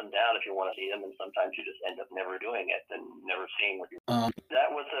to hunt them down if you want to see them, and sometimes you just end up never doing it and never seeing what you.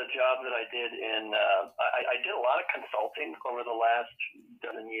 That was a job that I did in. I did a lot of consulting over the last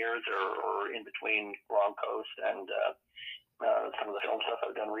dozen years, or in between Wrong Coast and. Some of the film stuff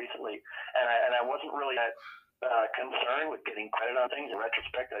I've done recently, and I wasn't really that concerned with getting credit on things. In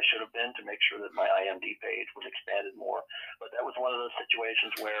retrospect, I should have been, to make sure that my IMDb page was expanded more. But that was one of those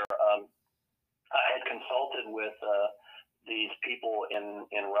situations where I had consulted with these people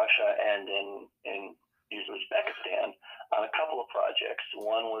in Russia and in Uzbekistan on a couple of projects.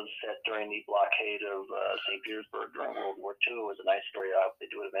 One was set during the blockade of St. Petersburg during World War II. It was a nice story. I hope they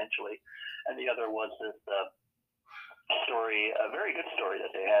do it eventually. And the other was this. Story, a very good story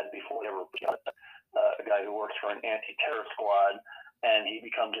that they had before they were a guy who works for an anti-terror squad, and he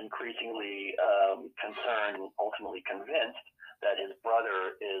becomes increasingly concerned and ultimately convinced that his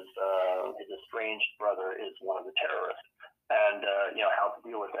brother is his estranged brother is one of the terrorists, and how to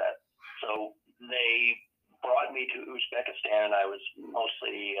deal with that. So they brought me to Uzbekistan, and I was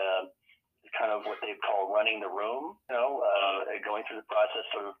mostly kind of what they call running the room, going through the process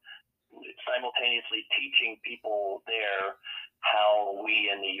of simultaneously teaching people there how we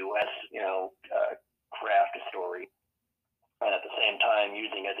in the U.S., craft a story, and at the same time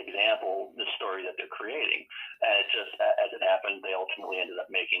using as example the story that they're creating. And it just, as it happened, they ultimately ended up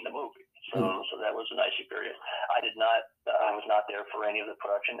making the movie. So that was a nice experience. I was not there for any of the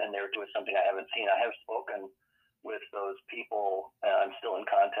production, and they were doing something I haven't seen. I have spoken with those people. I'm still in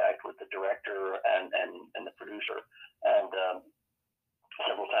contact with the director and the producer, and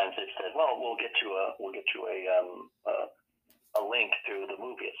several times they've said, "Well, we'll get you a link to the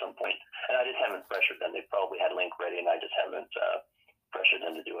movie at some point." And I just haven't pressured them. They probably had a link ready, and I just haven't pressured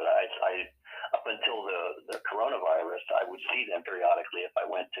them to do it. I up until the coronavirus, I would see them periodically if I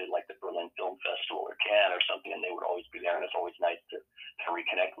went to like the Berlin Film Festival or Cannes or something, and they would always be there, and it's always nice to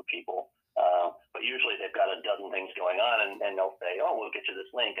reconnect with people. But usually they've got a dozen things going on, and they'll say, "Oh, we'll get you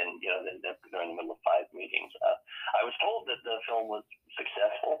this link," and they're in the middle of 5 meetings. I was told that the film was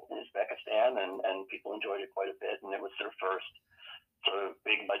successful in Uzbekistan, and people enjoyed it quite a bit, and it was their first sort of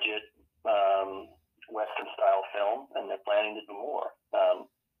big budget Western style film, and they're planning to do more.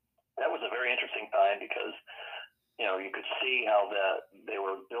 That was a very interesting time because you could see how they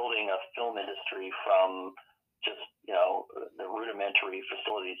were building a film industry from just the rudimentary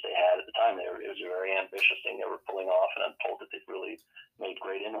facilities they had at the time. It was a very ambitious thing they were pulling off, and I'm told that they've really made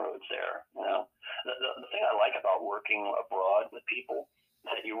great inroads there. The thing I like about working abroad with people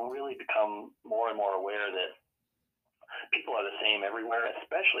is that you really become more and more aware that people are the same everywhere,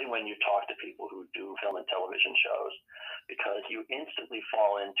 especially when you talk to people who do film and television shows, because you instantly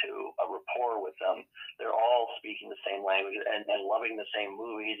fall into a rapport with them. They're all speaking the same language and loving the same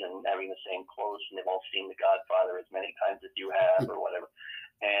movies and having the same clothes, and they've all seen The Godfather as many times as you have or whatever.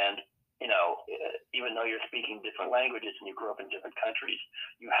 And even though you're speaking different languages and you grew up in different countries,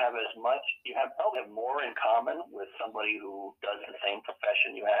 you probably have more in common with somebody who does the same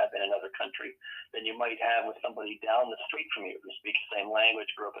profession you have in another country than you might have with somebody down the street from you who speaks the same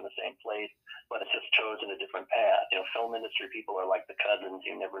language, grew up in the same place, but it's just chosen a different path. Film industry people are like the cousins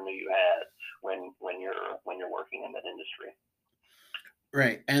you never knew you had when you're working in that industry.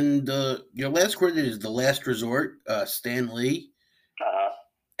 Right. And your last credit is The Last Resort, Stan Lee.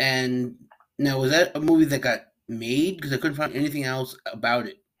 And now, was that a movie that got made? Because I couldn't find anything else about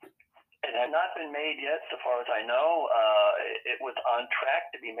it. It had not been made yet, so far as I know. It was on track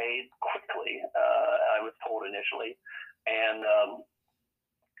to be made quickly, I was told initially. And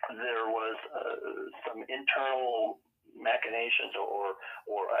there was some internal machinations, or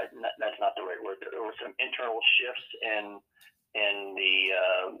that's not the right word. There were some internal shifts in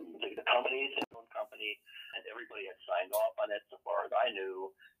the companies, the film company, and everybody had signed off on it so far as I knew,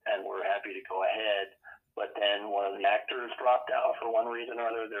 and were happy to go ahead. But then one of the actors dropped out for one reason or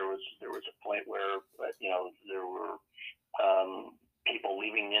other. There was a point where there were people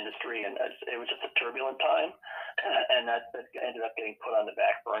leaving the industry, and it was just a turbulent time, and that ended up getting put on the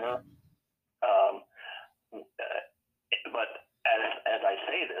back burner. But as I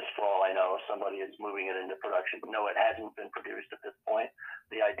say this, for all I know, somebody is moving it into production. No, it hasn't been produced at this point.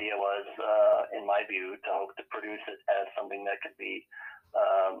 The idea was, in my view, to hope to produce it as something that could be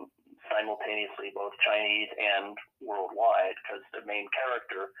simultaneously both Chinese and worldwide, because the main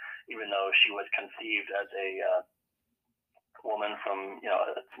character, even though she was conceived as a woman from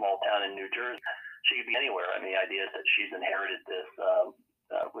a small town in New Jersey, she could be anywhere. I mean, the idea is that she's inherited this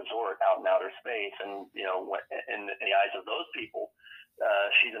resort out in outer space, and in the eyes of those people,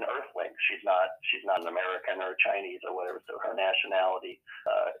 she's an Earthling. She's not an American or Chinese or whatever. So her nationality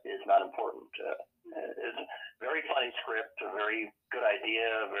is not important. It's a very funny script, a very good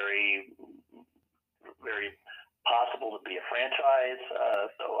idea, very, very possible to be a franchise.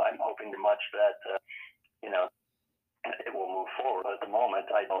 So I'm hoping much that it will move forward. But at the moment,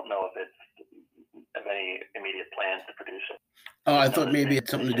 I don't know if it's have any immediate plans to produce it. Oh, I thought maybe it had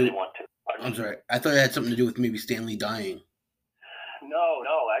something to do. I'm sorry. I thought it had something to do with maybe Stan Lee dying. No.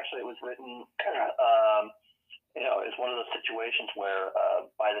 Actually, it was written. It's one of those situations where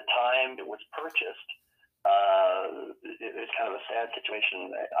by the time it was purchased, it was kind of a sad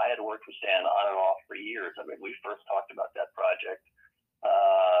situation. I had worked with Stan on and off for years. I mean, we first talked about that project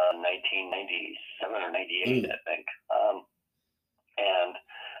 1997 or 98, I think, and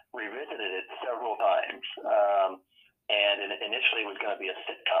revisited it several times. And initially it was going to be a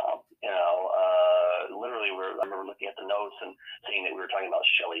sitcom. Literally, I remember looking at the notes and seeing that we were talking about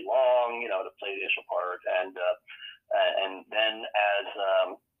Shelley Long, to play the initial part, and then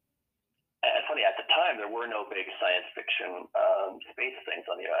and funny, at the time there were no big science fiction space things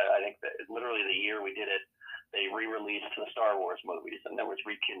on the. I think that literally the year we did it, they re-released the Star Wars movies, and there was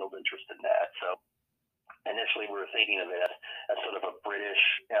rekindled interest in that. So initially we were thinking of it as sort of a British,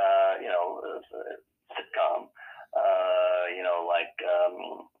 sitcom, like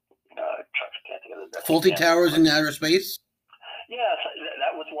can't think of the Fawlty Towers in outer space. Yeah, so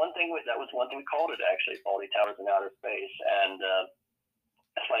that was one thing. That was one thing we called it, actually, Fawlty Towers in Outer Space. And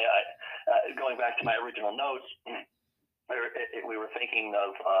that's why going back to my original notes, we were thinking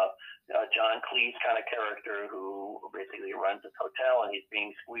of John Cleese kind of character who basically runs this hotel, and he's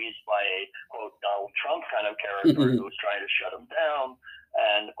being squeezed by a quote Donald Trump kind of character who's trying to shut him down.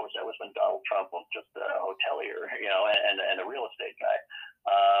 And of course, that was when Donald Trump was just a hotelier, and a real estate guy.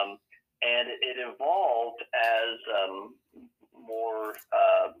 And it evolved as more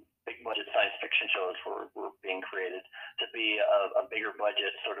big budget science fiction shows were being created to be a bigger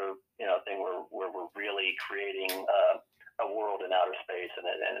budget sort of thing where we're really creating a world in outer space, and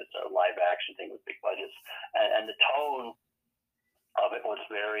it's a live action thing with big budgets, and the tone of it was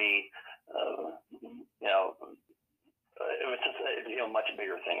very it was just a much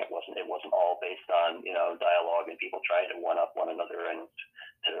bigger thing. It wasn't all based on dialogue and people trying to one up one another and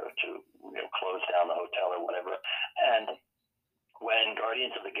to close down the hotel or whatever. And when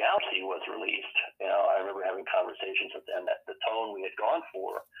Guardians of the Galaxy was released, I remember having conversations with them that the tone we had gone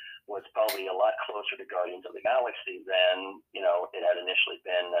for was probably a lot closer to Guardians of the Galaxy than it had initially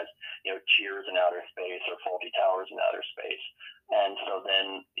been as Cheers in outer space or Fawlty Towers in outer space. And so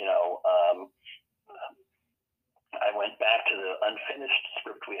then I went back to the unfinished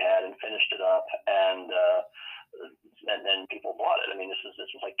script we had and finished it up, and then people bought it. I mean, this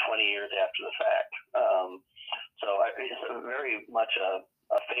was like 20 years after the fact. So it's very much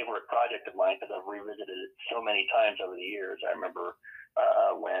a favorite project of mine because I've revisited it so many times over the years. I remember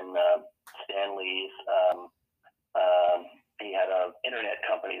when Stan Lee's he had an internet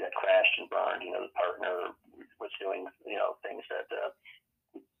company that crashed and burned. The partner was doing things that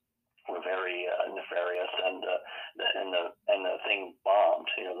were very nefarious, and the thing bombed.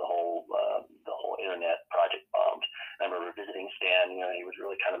 The whole internet project bombed. I remember visiting Stan. He was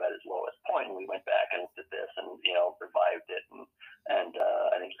really kind of at his lowest point, and we went back and looked at this and revived it. And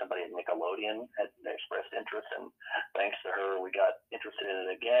I think somebody at Nickelodeon had expressed interest, and thanks to her, we got interested in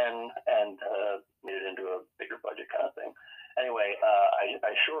it again and made it into a bigger budget kind of thing. Anyway,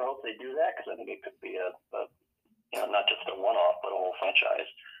 I sure hope they do that because I think it could be a not just a one-off, but a whole franchise.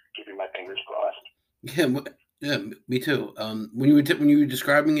 Keeping my fingers crossed. Yeah, me too. When you were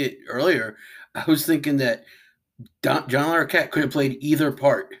describing it earlier, I was thinking that John Larroquette could have played either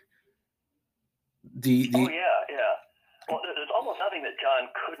part. Oh yeah. Well, there's almost nothing that John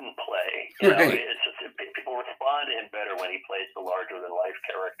couldn't play. Right. It's just people respond to him better when he plays the larger-than-life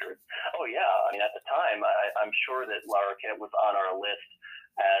character. Oh yeah, I mean at the time, I'm sure that Larroquette was on our list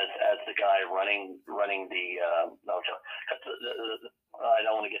as the guy running the I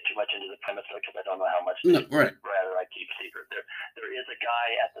don't want to get too much into the premise because I don't know how much rather I keep secret. There is a guy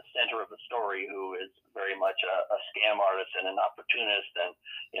at the center of the story who is very much a scam artist and an opportunist, and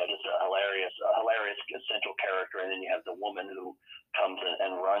just a hilarious central character. And then you have the woman who comes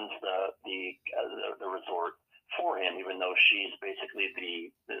and runs the resort for him, even though she's basically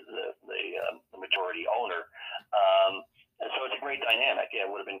the majority owner. And so it's a great dynamic. Yeah, it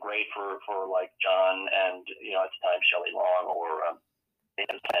would have been great for like John and at the time Shelley Long or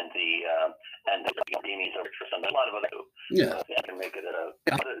and the Demies or something. A lot of other I can make it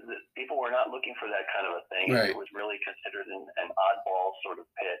people were not looking for that kind of a thing. Right. It was really considered an oddball sort of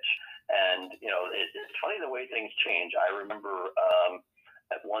pitch. And it's funny the way things change. I remember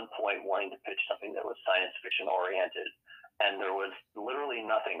at one point wanting to pitch something that was science fiction oriented. And there was literally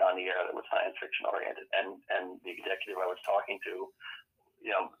nothing on the air that was science fiction oriented. And the executive I was talking to,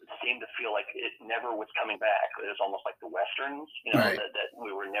 seemed to feel like it never was coming back. It was almost like the Westerns, right. that we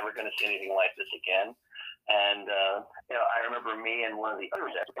were never going to see anything like this again. And, I remember me and one of the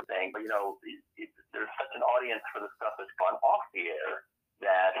others saying, but, there's such an audience for the stuff that's gone off the air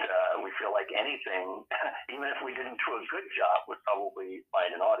that we feel like anything, even if we didn't do a good job, would probably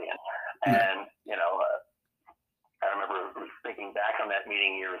find an audience. And, I remember thinking back on that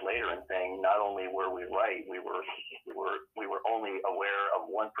meeting years later and saying, not only were we right, we were only aware of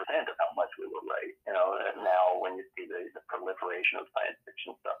 1% of how much we were right. And now when you see the proliferation of science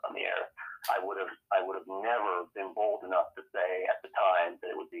fiction stuff on the air, I would have never been bold enough to say at the time that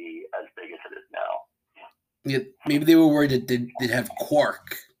it would be as big as it is now. Yeah, maybe they were worried that they'd have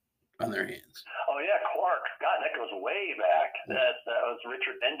Quark on their hands. Oh yeah, Quark. God, that goes way back. That was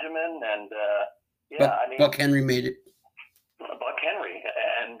Richard Benjamin and. Buck Henry made it. Buck Henry,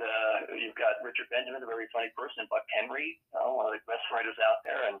 and you've got Richard Benjamin, a very funny person, Buck Henry, one of the best writers out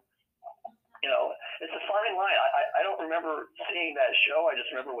there, and it's a fine line. I don't remember seeing that show. I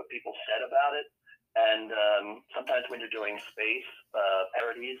just remember what people said about it, and sometimes when you're doing space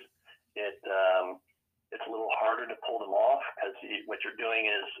parodies, it's a little harder to pull them off because what you're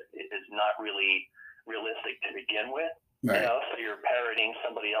doing is not really realistic to begin with. Right. So you're parodying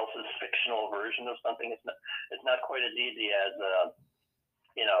somebody else's fictional version of something. It's not quite as easy as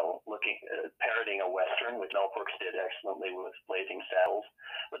parodying a Western, which Mel Brooks did excellently with Blazing Saddles.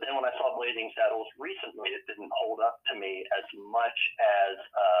 But then when I saw Blazing Saddles recently, it didn't hold up to me as much as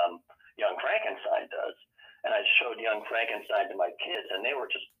Young Frankenstein does. And I showed Young Frankenstein to my kids, and they were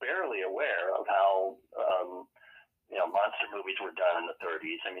just barely aware of how monster movies were done in the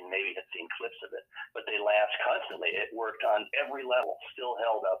 30s. I mean, maybe had seen clips of it, but they laughed constantly. It worked on every level, still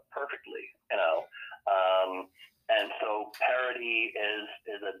held up perfectly, and so parody is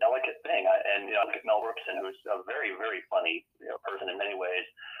a delicate thing. Look at Mel Brookson, who's a very, very funny person in many ways,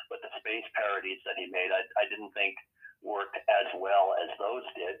 but the space parodies that he made, I didn't think worked as well as those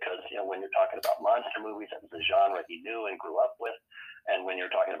did, because when you're talking about monster movies, that was a genre he knew and grew up with, and when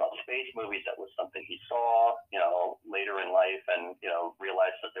you're talking about space movies, that was something he saw later in life, and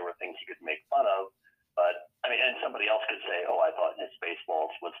realized that there were things he could make fun of. But I mean, and somebody else could say, oh, I thought his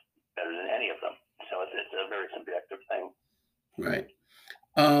Spaceballs was better than any of them. So it's a very subjective thing. Right.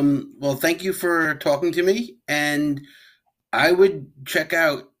 Well, thank you for talking to me, and I would check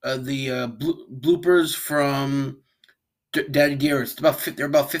out the bloopers from Daddy Dearest. They're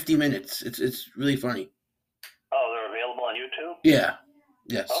about 50 minutes. It's really funny. Oh, they're available on YouTube? Yeah.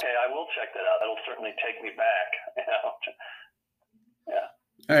 Yes. Okay, I will check that out. That'll certainly take me back. Yeah.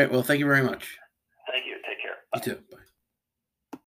 All right. Well, thank you very much. Thank you. Take care. You too.